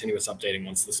the continuous updating,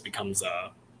 once this becomes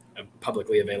a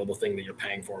publicly available thing that you're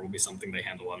paying for, will be something they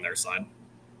handle on their side.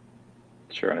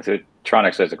 Sure. And so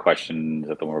Tronics has a question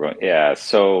that the more going. Yeah.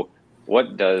 So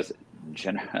what does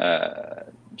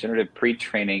generative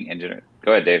pre-training and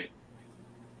go ahead, Dave.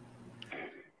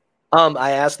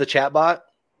 I asked the chatbot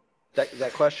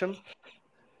that question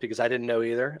because I didn't know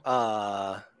either.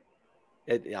 I'll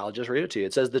just read it to you.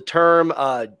 It says the term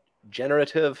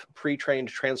generative pre-trained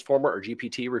transformer, or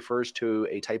GPT, refers to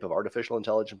a type of artificial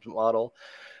intelligence model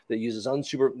that uses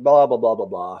blah, blah, blah, blah,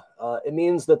 blah. It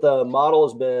means that the model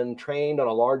has been trained on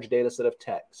a large data set of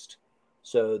text.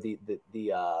 So the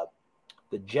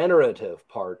generative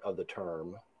part of the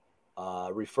term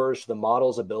refers to the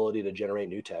model's ability to generate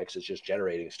new text. It's just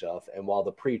generating stuff. And while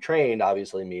the pre-trained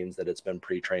obviously means that it's been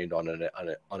pre-trained on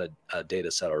a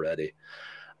data set already.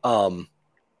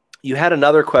 You had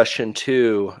another question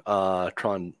too,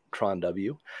 Tron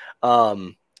W,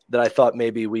 that I thought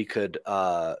maybe we could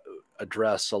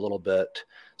address a little bit.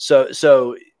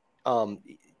 So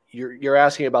you're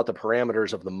asking about the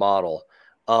parameters of the model.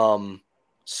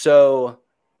 So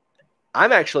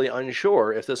I'm actually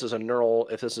unsure if this is a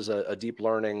deep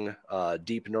learning,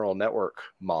 deep neural network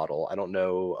model. I don't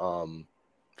know,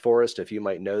 Forrest, if you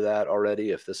might know that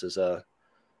already, if this is a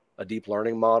deep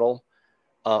learning model.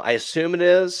 I assume it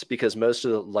is, because most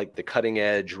of the cutting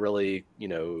edge, really,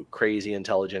 crazy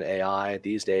intelligent AI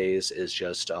these days is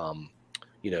just,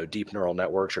 deep neural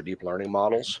networks or deep learning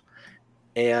models.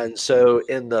 And so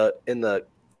in the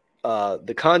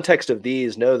context of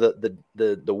these, know that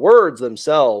the words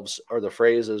themselves, or the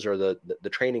phrases, or the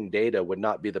training data would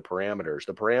not be the parameters.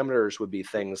 The parameters would be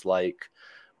things like,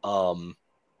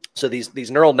 so these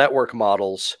neural network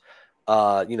models,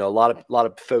 a lot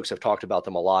of folks have talked about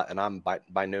them a lot, and I'm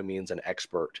by no means an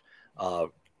expert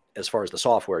as far as the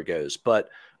software goes. But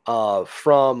so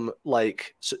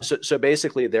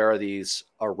basically, there are these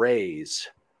arrays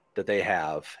that they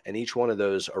have, and each one of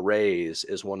those arrays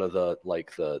is one of the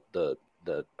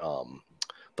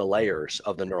layers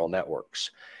of the neural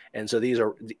networks. And so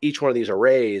each one of these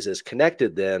arrays is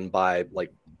connected then by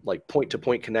like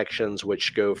point-to-point connections,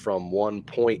 which go from one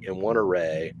point in one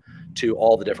array to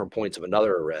all the different points of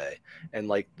another array. And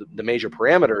the major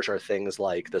parameters are things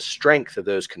like the strength of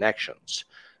those connections.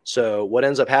 So what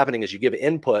ends up happening is you give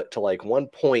input to one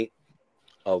point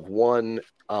of one,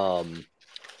 in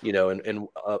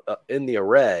the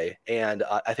array. And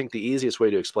I think the easiest way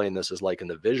to explain this is in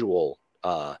the visual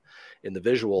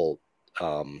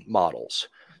models.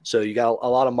 So you got a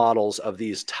lot of models of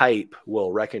these type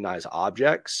will recognize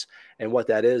objects. And what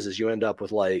that is you end up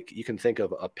with you can think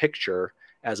of a picture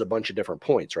as a bunch of different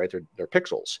points, right? They're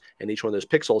pixels. And each one of those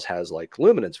pixels has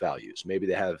luminance values. Maybe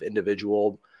they have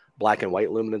individual black and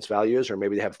white luminance values, or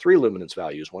maybe they have 3 luminance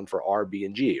values, one for R, B,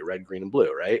 and G, red, green, and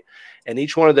blue, right? And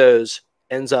each one of those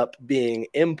ends up being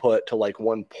input to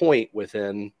one point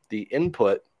within the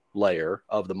input layer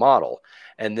of the model.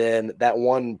 And then that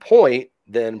one point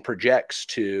then projects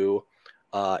to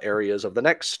areas of the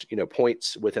next,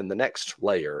 points within the next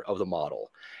layer of the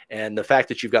model. And the fact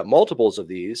that you've got multiples of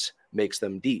these makes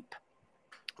them deep.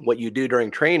 What you do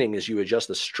during training is you adjust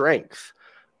the strength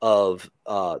of,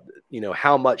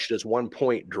 how much does one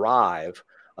point drive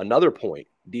another point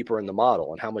deeper in the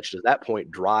model, and how much does that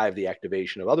point drive the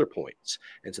activation of other points.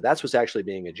 And so that's what's actually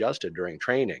being adjusted during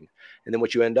training. And then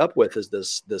what you end up with is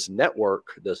this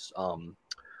network,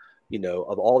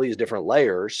 of all these different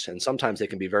layers, and sometimes they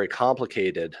can be very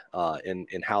complicated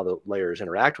in how the layers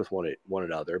interact with one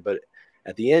another. But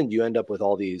at the end, you end up with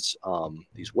all these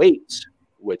weights,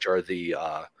 which are the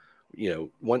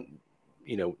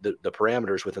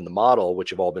parameters within the model,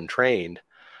 which have all been trained.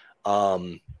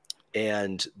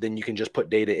 And then you can just put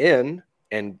data in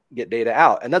and get data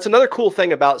out. And that's another cool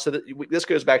thing about, this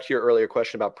goes back to your earlier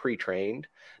question about pre-trained.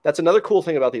 That's another cool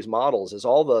thing about these models is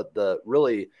all the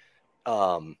really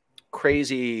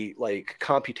crazy like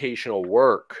computational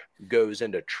work goes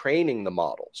into training the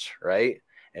models, right?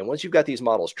 And once you've got these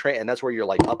models trained, and that's where you're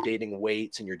like updating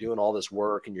weights and you're doing all this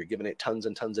work and you're giving it tons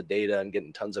and tons of data and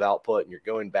getting tons of output, and you're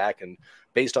going back and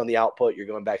based on the output, you're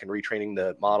going back and retraining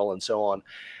the model and so on.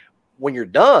 When you're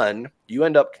done, you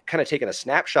end up kind of taking a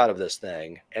snapshot of this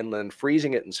thing and then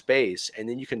freezing it in space. And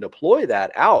then you can deploy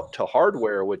that out to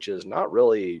hardware, which is not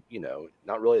really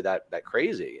that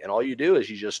crazy. And all you do is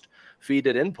you just feed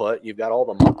it input. You've got all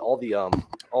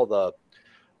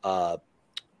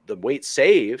the weights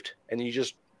saved, and then you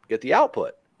just get the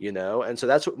output, And so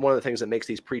that's one of the things that makes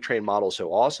these pre-trained models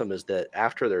so awesome is that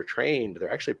after they're trained,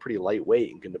 they're actually pretty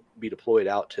lightweight and can be deployed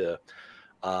out to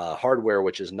hardware,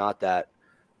 which is not that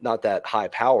high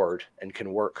powered and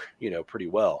can work, pretty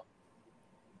well.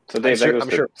 So Dave, that goes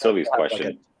to Sylvie's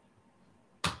question.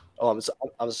 I'm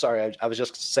sorry. I was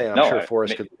just saying, I'm sure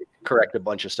Forrest could correct a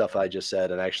bunch of stuff I just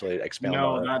said and actually expound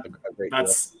on it.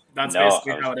 That's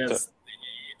basically how it is.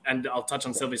 And I'll touch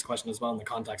on Sylvie's question as well in the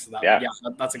context of that. Yeah,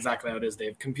 that's exactly how it is,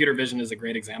 Dave. Computer vision is a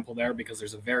great example there because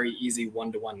there's a very easy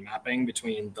one-to-one mapping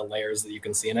between the layers that you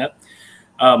can see in it.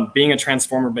 Being a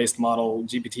transformer-based model,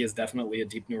 GPT is definitely a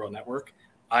deep neural network.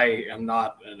 I am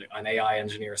not an AI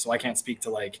engineer, so I can't speak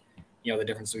to the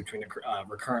difference between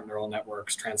recurrent neural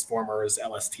networks, transformers,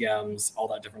 LSTMs, all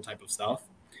that different type of stuff.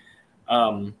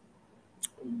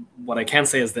 What I can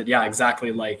say is that,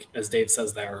 exactly like as Dave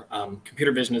says there,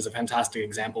 computer vision is a fantastic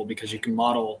example because you can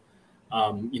model,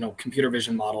 computer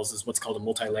vision models is what's called a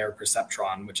multi-layer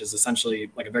perceptron, which is essentially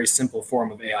like a very simple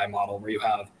form of AI model where you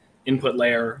have input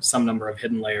layer, some number of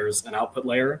hidden layers, and output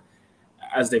layer.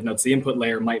 As Dave notes, the input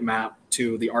layer might map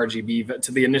to the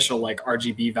initial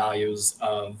RGB values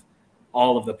of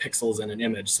all of the pixels in an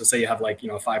image. So say you have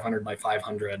 500 by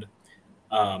 500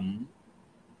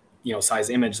 size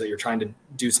image that you're trying to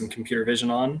do some computer vision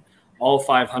on. All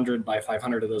 500 by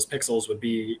 500 of those pixels would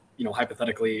be,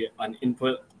 hypothetically an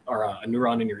input or a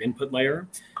neuron in your input layer.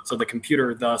 So the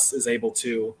computer thus is able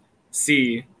to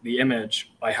see the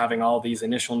image by having all these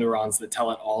initial neurons that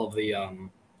tell it all of the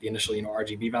initial,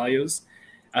 RGB values.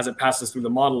 As it passes through the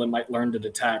model, it might learn to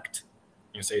detect,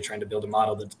 say you're trying to build a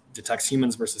model that detects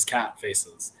humans versus cat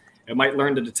faces. It might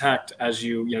learn to detect as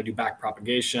you do back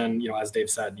propagation. As Dave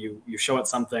said, you show it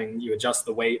something, you adjust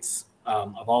the weights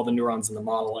of all the neurons in the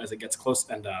model as it gets close,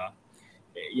 and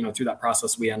through that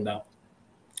process we end up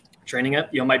training it.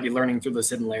 You might be learning through those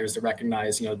hidden layers to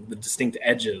recognize the distinct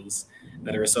edges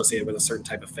that are associated with a certain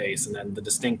type of face, and then the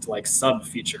distinct sub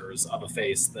features of a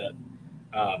face that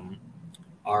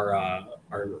are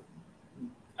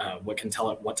what can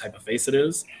tell it what type of face it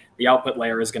is. The output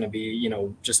layer is going to be,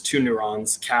 just two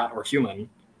neurons, cat or human,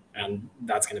 and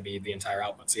that's going to be the entire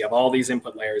output. So you have all these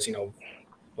input layers,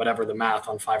 whatever the math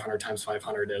on 500 times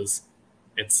 500 is,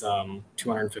 it's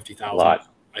 250,000,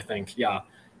 I think. Yeah.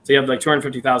 So you have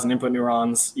 250,000 input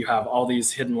neurons, you have all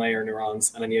these hidden layer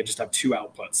neurons, and then you just have two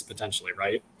outputs potentially,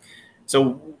 right?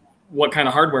 So what kind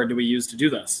of hardware do we use to do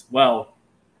this? Well,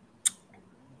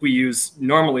 we use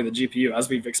normally the GPU. As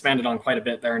we've expanded on quite a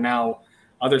bit, there are now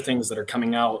other things that are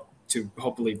coming out to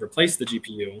hopefully replace the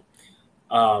GPU.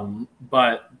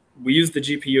 But we use the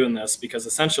GPU in this because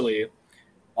essentially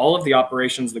all of the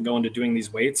operations that go into doing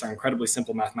these weights are incredibly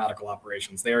simple mathematical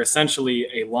operations. They are essentially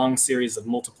a long series of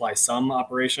multiply sum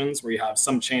operations where you have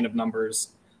some chain of numbers.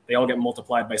 They all get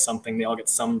multiplied by something. They all get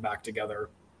summed back together.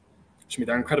 Which means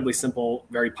they're incredibly simple,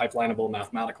 very pipelinable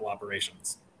mathematical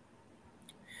operations.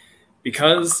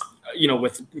 Because,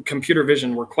 with computer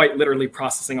vision, we're quite literally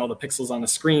processing all the pixels on the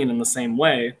screen in the same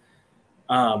way.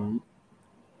 And,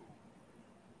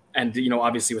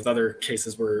 obviously with other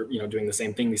cases, we're, doing the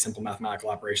same thing, these simple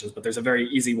mathematical operations, but there's a very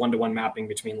easy one-to-one mapping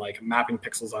between mapping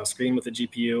pixels on a screen with a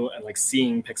GPU and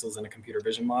seeing pixels in a computer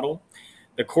vision model.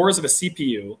 The cores of a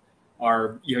CPU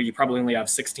are, you probably only have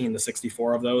 16 to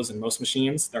 64 of those in most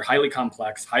machines. They're highly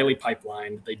complex, highly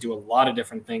pipelined. They do a lot of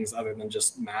different things other than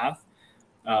just math.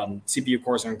 CPU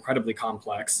cores are incredibly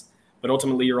complex, but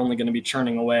ultimately you're only going to be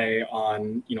churning away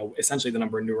on, essentially the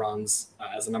number of neurons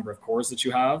as the number of cores that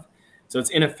you have. So it's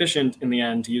inefficient in the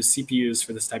end to use CPUs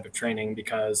for this type of training,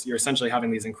 because you're essentially having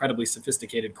these incredibly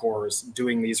sophisticated cores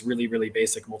doing these really, really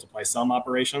basic multiply sum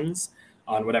operations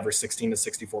on whatever 16 to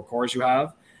 64 cores you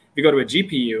have. If you go to a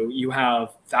GPU, you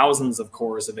have thousands of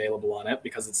cores available on it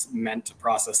because it's meant to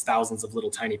process thousands of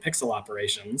little tiny pixel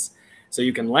operations. So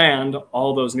you can land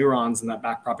all those neurons and that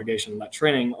back propagation and that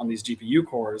training on these GPU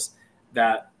cores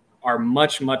that are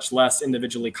much, much less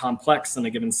individually complex than a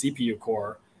given CPU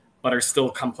core, but are still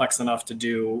complex enough to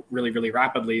do really, really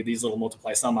rapidly these little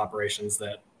multiply sum operations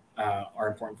that are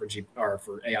important for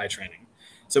AI training.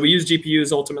 So we use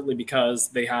GPUs ultimately because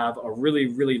they have a really,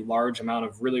 really large amount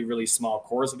of really, really small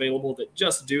cores available that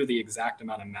just do the exact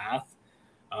amount of math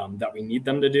that we need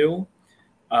them to do.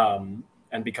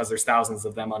 And because there's thousands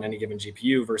of them on any given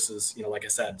GPU versus, like I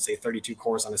said, say 32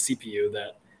 cores on a CPU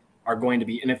that are going to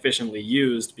be inefficiently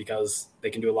used because they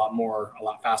can do a lot more, a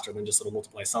lot faster than just little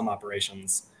multiply sum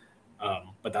operations.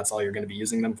 But that's all you're going to be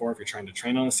using them for if you're trying to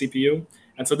train on a CPU.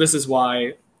 And so this is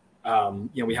why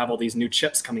we have all these new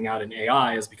chips coming out in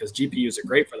AI, is because GPUs are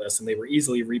great for this, and they were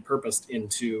easily repurposed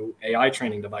into AI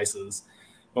training devices.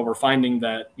 But we're finding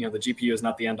that the GPU is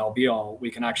not the end all be all. We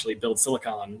can actually build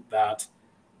silicon that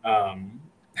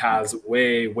has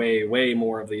way, way, way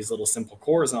more of these little simple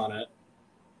cores on it,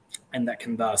 and that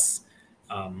can thus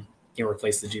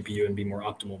replace the GPU and be more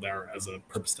optimal there as a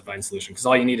purpose-defined solution. Because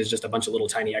all you need is just a bunch of little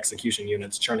tiny execution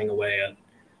units churning away at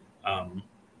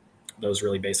those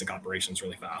really basic operations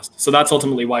really fast. So that's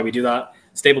ultimately why we do that.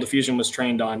 Stable Diffusion was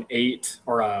trained on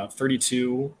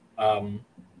 32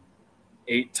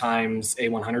 8 times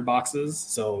A100 boxes.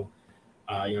 So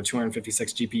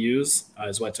 256 GPUs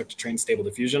is what it took to train Stable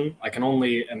Diffusion. I can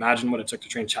only imagine what it took to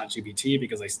train ChatGPT,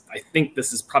 because I think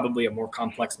this is probably a more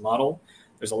complex model.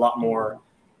 There's a lot more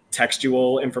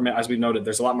textual information. As we've noted,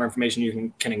 there's a lot more information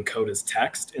you can encode as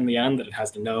text in the end that it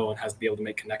has to know and has to be able to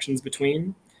make connections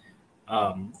between.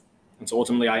 And so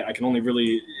ultimately, I can only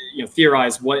really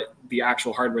theorize what the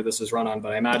actual hardware this is run on.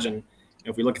 But I imagine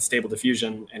if we look at Stable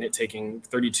Diffusion and it taking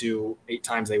 32 8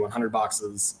 times A100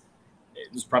 boxes,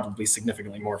 it was probably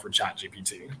significantly more for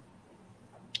ChatGPT.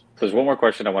 So there's one more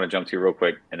question I want to jump to real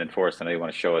quick, and then Forrest, I know you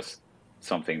want to show us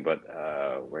something, but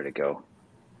where'd it go?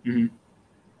 Mm-hmm.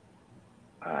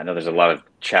 I know there's a lot of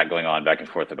chat going on back and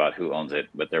forth about who owns it,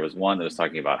 but there was one that was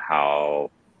talking about how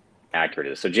accurate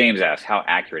it is. So James asked, how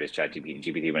accurate is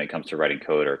ChatGPT when it comes to writing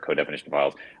code or code definition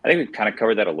files? I think we've kind of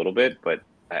covered that a little bit, but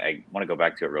I want to go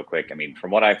back to it real quick. I mean,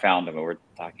 from what I found, we're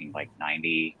talking like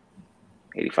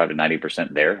 85 to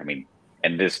 90% there. I mean,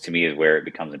 and this to me is where it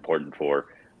becomes important for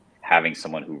having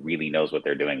someone who really knows what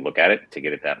they're doing look at it to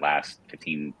get it that last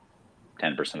 10%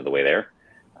 of the way there.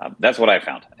 That's what I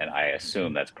found. And I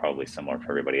assume that's probably similar for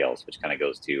everybody else, which kind of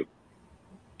goes to,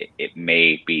 it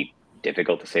may be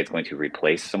difficult to say it's going to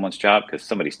replace someone's job, because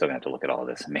somebody's still going to have to look at all of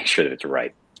this and make sure that it's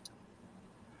right.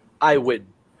 I would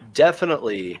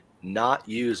definitely not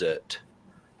use it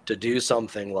to do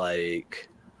something like,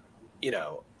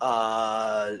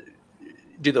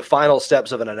 do the final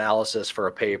steps of an analysis for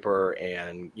a paper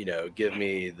and, give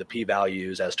me the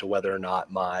p-values as to whether or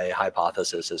not my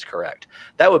hypothesis is correct.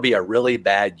 That would be a really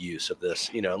bad use of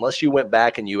this, unless you went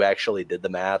back and you actually did the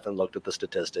math and looked at the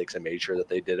statistics and made sure that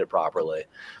they did it properly.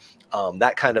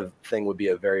 That kind of thing would be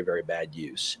a very, very bad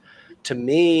use. To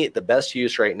me, the best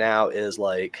use right now is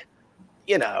like,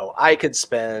 I could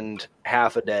spend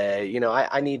half a day,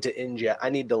 I need to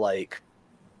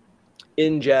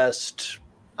ingest,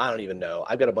 I don't even know.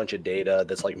 I've got a bunch of data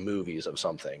that's like movies of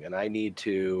something, and I need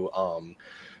to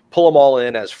pull them all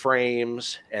in as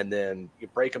frames, and then you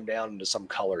break them down into some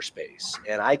color space.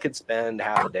 And I could spend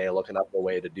half a day looking up a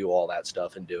way to do all that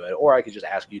stuff and do it, or I could just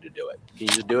ask you to do it. Can you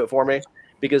just do it for me?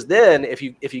 Because then if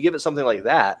you give it something like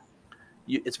that,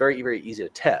 it's very, very easy to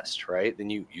test, right? Then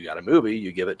you got a movie,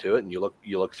 you give it to it, and you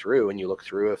look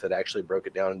through if it actually broke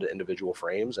it down into individual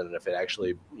frames, and if it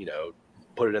actually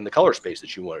put it in the color space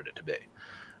that you wanted it to be.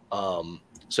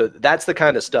 So that's the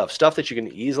kind of stuff that you can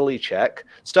easily check,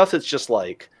 stuff that's just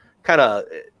like kind of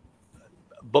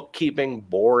bookkeeping,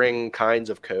 boring kinds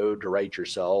of code to write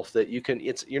yourself that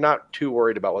you're not too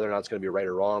worried about whether or not it's going to be right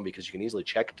or wrong, because you can easily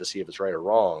check it to see if it's right or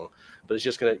wrong. But it's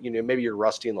just going to, maybe you're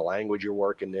rusty in the language you're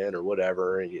working in or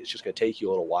whatever, and it's just going to take you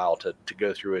a little while to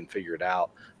go through and figure it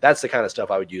out. That's the kind of stuff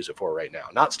I would use it for right now.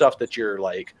 Not stuff that you're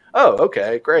like, oh,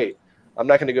 okay, great, I'm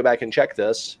not going to go back and check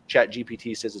this.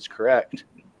 ChatGPT says it's correct.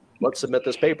 Let's submit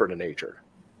this paper to Nature.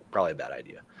 probably a bad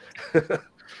idea.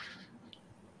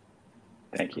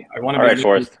 Thank you. I want to All be right,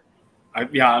 Forrest.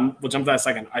 we'll jump to that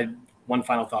second. One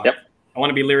final thought. Yep. I want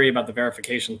to be leery about the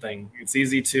verification thing. It's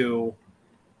easy to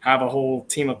have a whole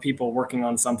team of people working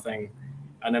on something,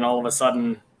 and then all of a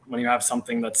sudden, when you have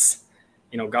something that's,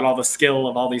 got all the skill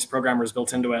of all these programmers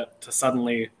built into it, to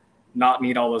suddenly not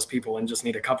need all those people and just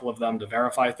need a couple of them to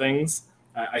verify things.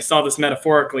 I saw this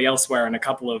metaphorically elsewhere in a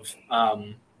couple of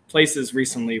places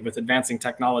recently with advancing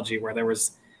technology, where there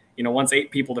was, once 8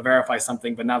 people to verify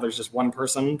something, but now there's just 1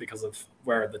 person because of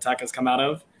where the tech has come out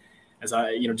of. As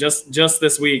just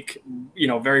this week,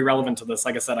 very relevant to this.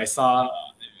 Like I said,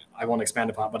 I won't expand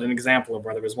upon it, but an example of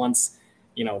where there was once,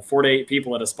 4 to 8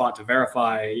 people at a spot to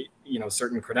verify,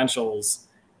 certain credentials,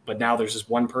 but now there's just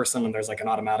 1 person and there's like an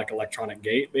automatic electronic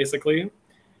gate, basically.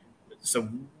 So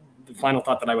the final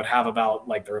thought that I would have about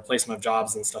like the replacement of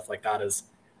jobs and stuff like that is,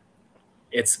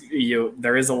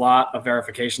 there is a lot of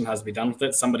verification that has to be done with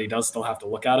it. Somebody does still have to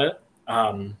look at it.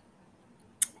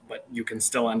 But you can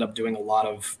still end up doing a lot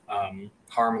of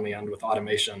harm in the end with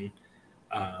automation,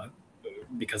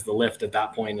 because the lift at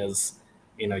that point is,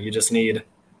 you just need,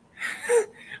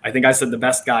 I think I said the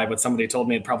best guy, but somebody told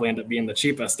me it'd probably end up being the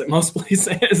cheapest at most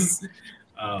places.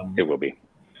 It will be.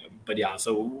 But yeah,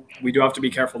 so we do have to be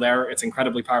careful there. It's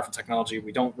incredibly powerful technology.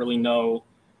 We don't really know,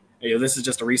 this is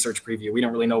just a research preview. We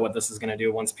don't really know what this is going to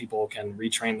do once people can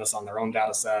retrain this on their own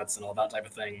data sets and all that type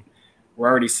of thing. We're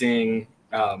already seeing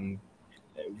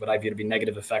what I view to be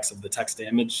negative effects of the text to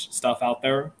image stuff out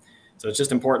there. So it's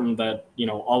just important that,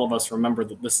 all of us remember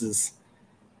that this is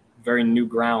very new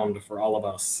ground for all of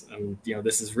us. And,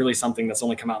 this is really something that's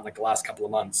only come out in like the last couple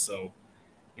of months. So,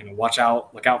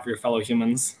 look out for your fellow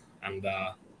humans, and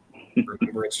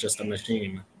remember it's just a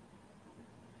machine.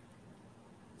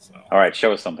 So. All right,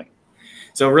 show us something.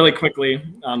 So really quickly,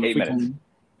 8 minutes.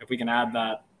 If we can add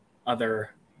that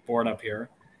other board up here,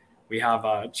 we have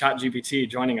ChatGPT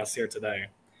joining us here today.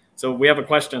 So we have a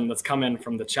question that's come in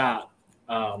from the chat,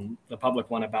 the public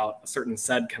one, about a certain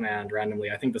sed command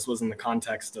randomly. I think this was in the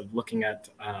context of looking at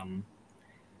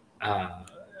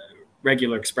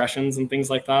regular expressions and things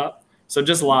like that. So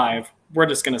just live, we're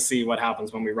just going to see what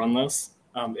happens when we run this.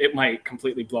 It might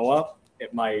completely blow up.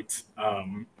 It might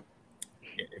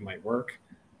work.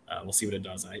 We'll see what it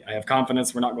does. I have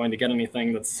confidence we're not going to get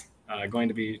anything that's going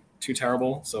to be too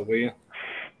terrible. So we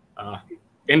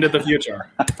into the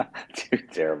future. Too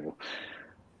terrible.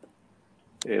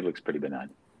 It looks pretty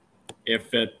benign.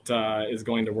 If it is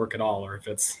going to work at all, or if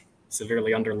it's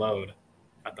severely under load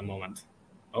at the moment.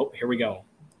 Oh, here we go.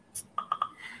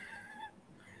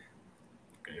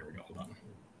 Okay, here we go. Hold on.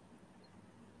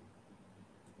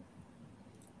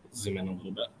 Zoom in a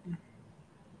little bit.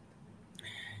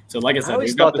 So like I said, I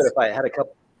always thought that if I had a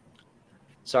couple,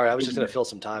 sorry, I was just going to fill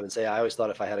some time and say, I always thought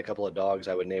if I had a couple of dogs,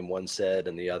 I would name one Sed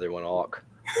and the other one Auk.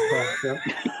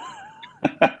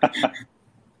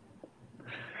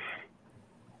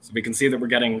 So we can see that we're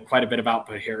getting quite a bit of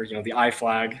output here. The I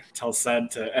flag tells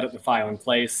Sed to edit the file in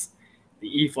place. The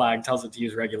E flag tells it to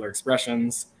use regular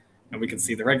expressions. And we can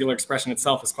see the regular expression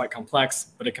itself is quite complex,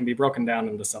 but it can be broken down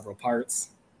into several parts.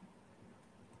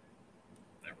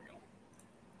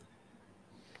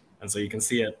 And so you can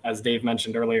see it, as Dave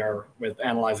mentioned earlier, with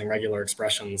analyzing regular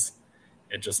expressions,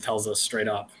 it just tells us straight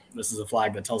up, this is a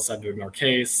flag that tells Sed to ignore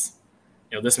case.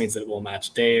 This means that it will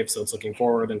match Dave. So it's looking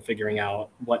forward and figuring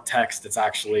out what text it's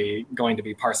actually going to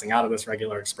be parsing out of this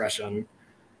regular expression.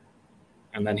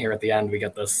 And then here at the end, we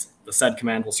get this, the Sed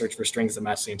command will search for strings that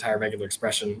match the entire regular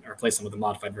expression or replace them with a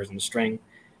modified version of the string. In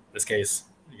this case,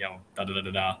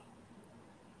 da-da-da-da-da.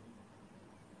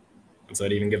 And so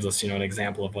it even gives us, an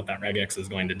example of what that regex is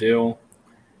going to do.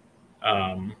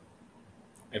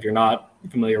 If you're not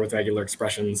familiar with regular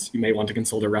expressions, you may want to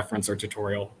consult a reference or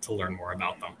tutorial to learn more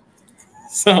about them.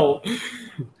 So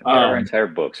our entire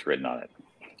book's written on it.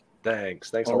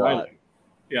 Thanks a lot.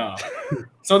 Yeah.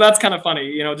 So that's kind of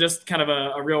funny, just kind of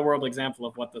a real world example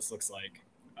of what this looks like.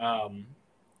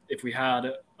 If we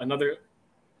had another,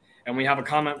 and we have a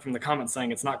comment from the comments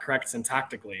saying it's not correct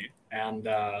syntactically, and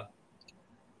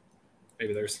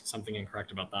maybe there's something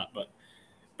incorrect about that,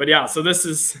 but yeah. So this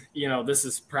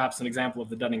is perhaps an example of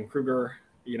the Dunning-Kruger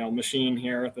machine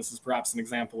here. This is perhaps an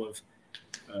example of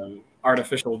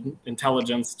artificial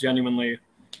intelligence, genuinely.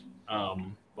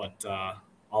 But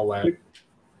I'll let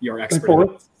your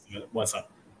expert. What's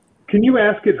up? Can you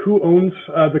ask it who owns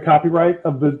the copyright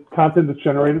of the content that's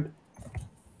generated?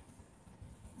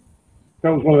 That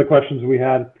was one of the questions we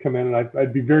had come in, and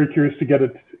I'd be very curious to get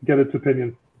its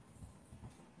opinion.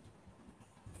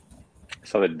 I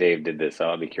saw that Dave did this, so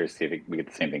I'll be curious to see if we get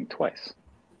the same thing twice.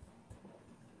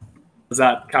 Does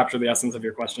that capture the essence of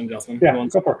your question, Justin? Yeah,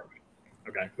 go for it.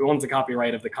 Okay. Who owns the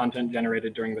copyright of the content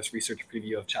generated during this research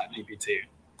preview of ChatGPT?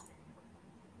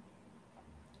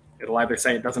 It'll either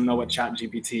say it doesn't know what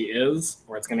ChatGPT is,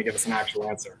 or it's going to give us an actual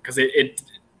answer. Because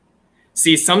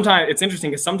see, sometimes it's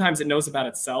interesting because sometimes it knows about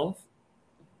itself.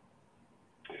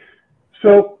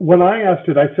 So when I asked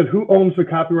it, I said, who owns the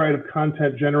copyright of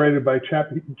content generated by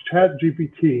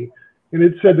ChatGPT? And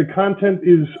it said the content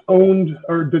is owned,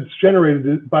 or that's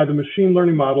generated by the machine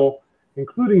learning model,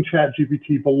 including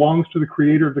ChatGPT, belongs to the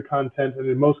creator of the content. And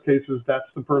in most cases, that's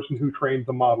the person who trained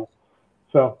the model.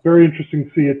 So very interesting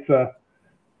to see it's the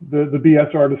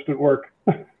BS artist at work.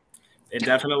 It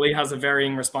definitely has a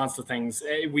varying response to things.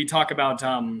 We talk about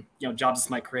jobs this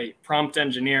might create. Prompt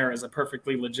engineer is a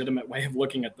perfectly legitimate way of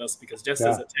looking at this, because just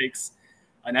as it takes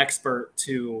an expert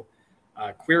to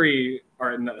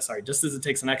just as it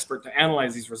takes an expert to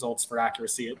analyze these results for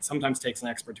accuracy, it sometimes takes an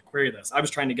expert to query this. I was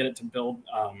trying to get it to build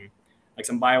like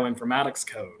some bioinformatics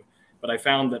code, but I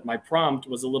found that my prompt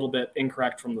was a little bit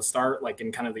incorrect from the start, like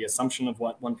in kind of the assumption of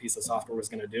what one piece of software was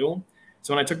going to do.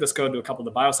 So when I took this code to a couple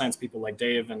of the bioscience people like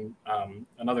Dave and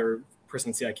another person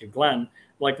in CIQ, Glenn,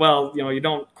 like, well, you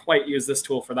don't quite use this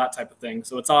tool for that type of thing.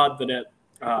 So it's odd that it,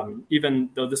 even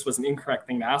though this was an incorrect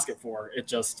thing to ask it for, it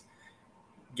just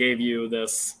gave you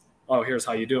this, oh, here's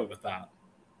how you do it with that.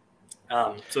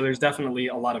 So there's definitely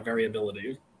a lot of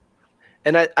variability.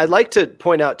 And I'd like to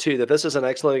point out, too, that this is an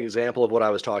excellent example of what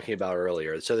I was talking about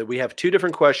earlier. So that we have two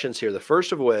different questions here. The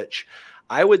first of which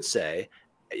I would say,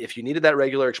 if you needed that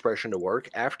regular expression to work,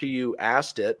 after you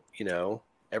asked it,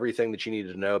 everything that you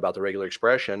needed to know about the regular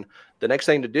expression, the next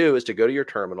thing to do is to go to your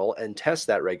terminal and test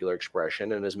that regular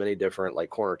expression in as many different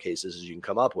corner cases as you can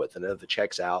come up with. And if it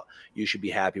checks out, you should be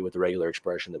happy with the regular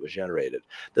expression that was generated.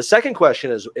 The second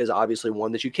question is obviously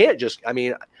one that you can't just,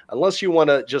 unless you want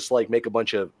to just make a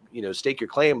bunch of, stake your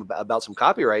claim about some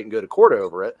copyright and go to court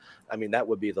over it. That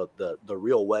would be the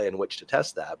real way in which to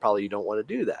test that. Probably you don't want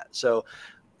to do that. So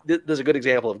there's a good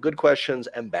example of good questions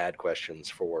and bad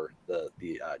questions for the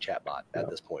chatbot at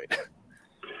this point.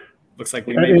 Looks like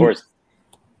we made. Of course.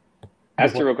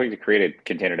 Ask it real quick to create a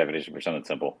container definition for something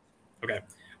simple. Okay.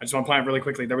 I just want to point out really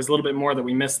quickly, there was a little bit more that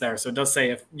we missed there. So it does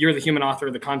say if you're the human author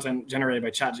of the content generated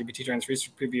by ChatGPT during this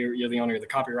research preview, you're the owner of the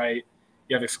copyright,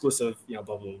 you have exclusive, blah,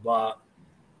 blah, blah, blah,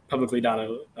 publicly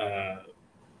data.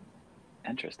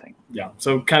 Interesting. Yeah,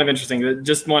 so kind of interesting.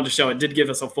 Just wanted to show it did give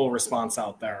us a full response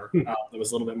out there that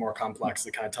was a little bit more complex.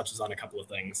 It kind of touches on a couple of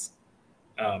things.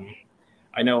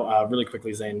 I know really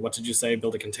quickly, Zane, what did you say?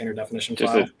 Build a container definition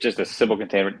file? Just a simple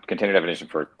container definition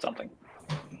for something.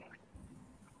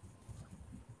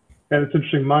 And it's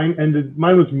interesting. Mine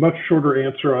was a much shorter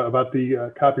answer about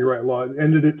the copyright law. It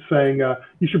ended it saying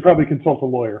you should probably consult a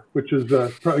lawyer, which is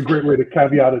probably a great way to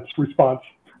caveat its response.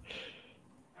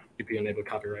 GPU enabled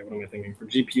copyright. What am I thinking? For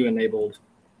GPU enabled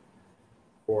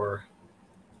or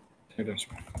NVIDIA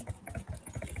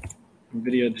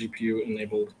GPU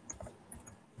enabled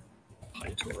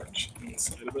PyTorch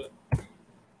inside of it.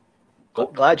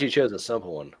 Glad you chose a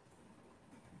simple one.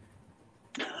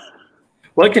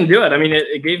 Well, it can do it.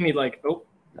 It gave me refresh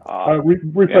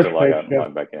page.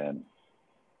 Log back in.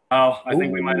 Oh, I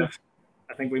think we might have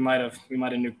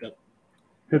nuked it.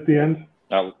 Hit the end.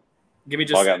 No. Give me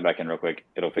just log out and back in real quick.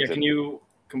 It'll fix it. Can you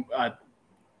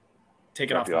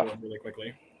take it off the board really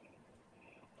quickly?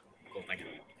 Cool, thank you.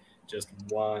 Just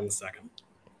 1 second.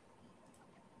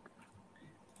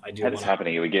 That is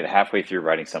happening. It would get halfway through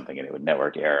writing something and it would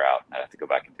network error out. I'd have to go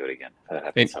back and do it again. That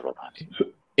happened several times.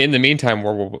 In the meantime,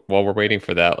 while we're waiting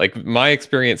for that, my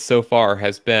experience so far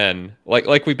has been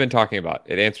like we've been talking about.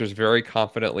 It answers very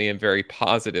confidently and very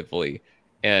positively,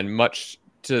 and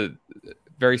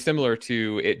very similar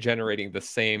to it generating the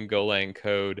same Golang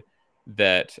code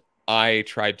that I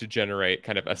tried to generate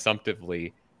kind of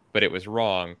assumptively, but it was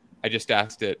wrong. I just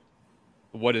asked it,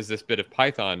 what does this bit of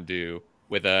Python do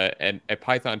with a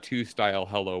Python 2 style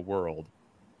hello world,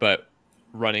 but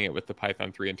running it with the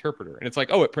Python 3 interpreter? And it's like,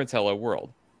 oh, it prints hello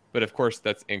world. But of course,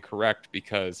 that's incorrect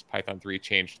because Python 3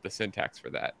 changed the syntax for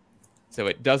that. So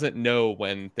it doesn't know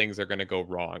when things are going to go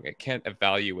wrong. It can't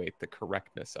evaluate the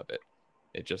correctness of it.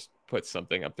 It just puts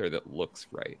something up there that looks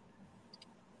right.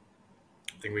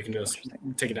 I think we can just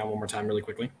take it down one more time really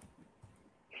quickly.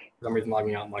 For some reason,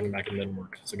 logging out and logging back in didn't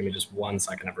work. So give me just 1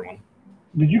 second, everyone.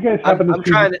 Did you guys happen to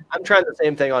see? I'm trying the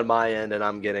same thing on my end, and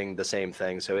I'm getting the same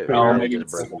thing. So it might just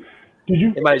broken. Did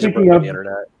you? It might have just broken the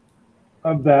internet.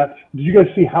 Of that, did you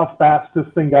guys see how fast this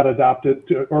thing got adopted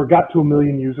or got to 1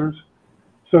 million users?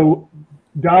 So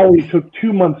DALL-E took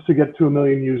 2 months to get to 1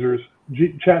 million users.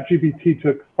 ChatGPT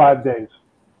took 5 days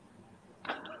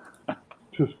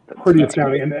just pretty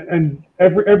astounding. And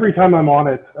every time I'm on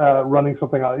it, running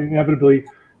something, inevitably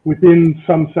within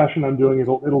some session I'm doing,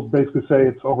 it'll basically say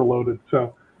it's overloaded.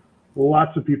 So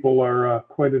lots of people are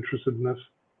quite interested in this.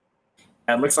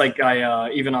 It looks like I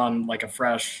even on like a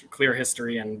fresh clear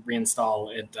history and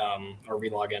reinstall it or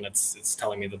relog in, it's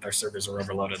telling me that their servers are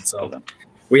overloaded. So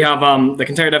we have the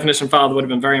container definition file that would have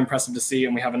been very impressive to see,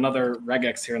 and we have another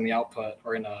regex here in the output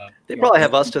or in a. They probably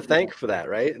have us to thank for that,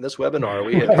 right? In this webinar,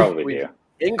 we have probably do.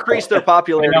 Increased their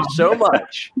popularity so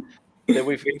much that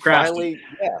we've finally,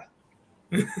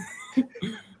 here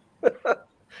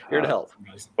to help.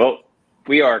 Well,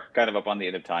 we are kind of up on the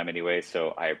end of time anyway,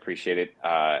 so I appreciate it.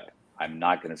 I'm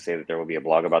not going to say that there will be a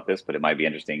blog about this, but it might be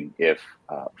interesting if,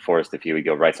 Forrest, if you would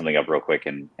go write something up real quick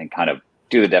and kind of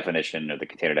do the definition or the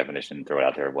container definition and throw it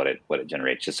out there, what it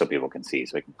generates, just so people can see,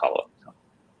 so we can follow up. So,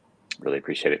 really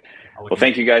appreciate it. Well,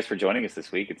 thank you guys for joining us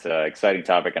this week. It's an exciting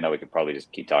topic. I know we could probably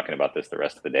just keep talking about this the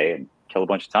rest of the day and kill a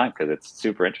bunch of time because it's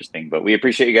super interesting, but we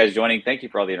appreciate you guys joining. Thank you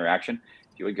for all the interaction.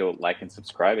 If you would go like and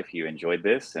subscribe if you enjoyed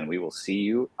this, and we will see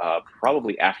you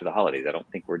probably after the holidays. I don't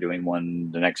think we're doing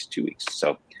one the next 2 weeks.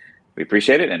 So we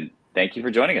appreciate it, and thank you for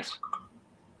joining us.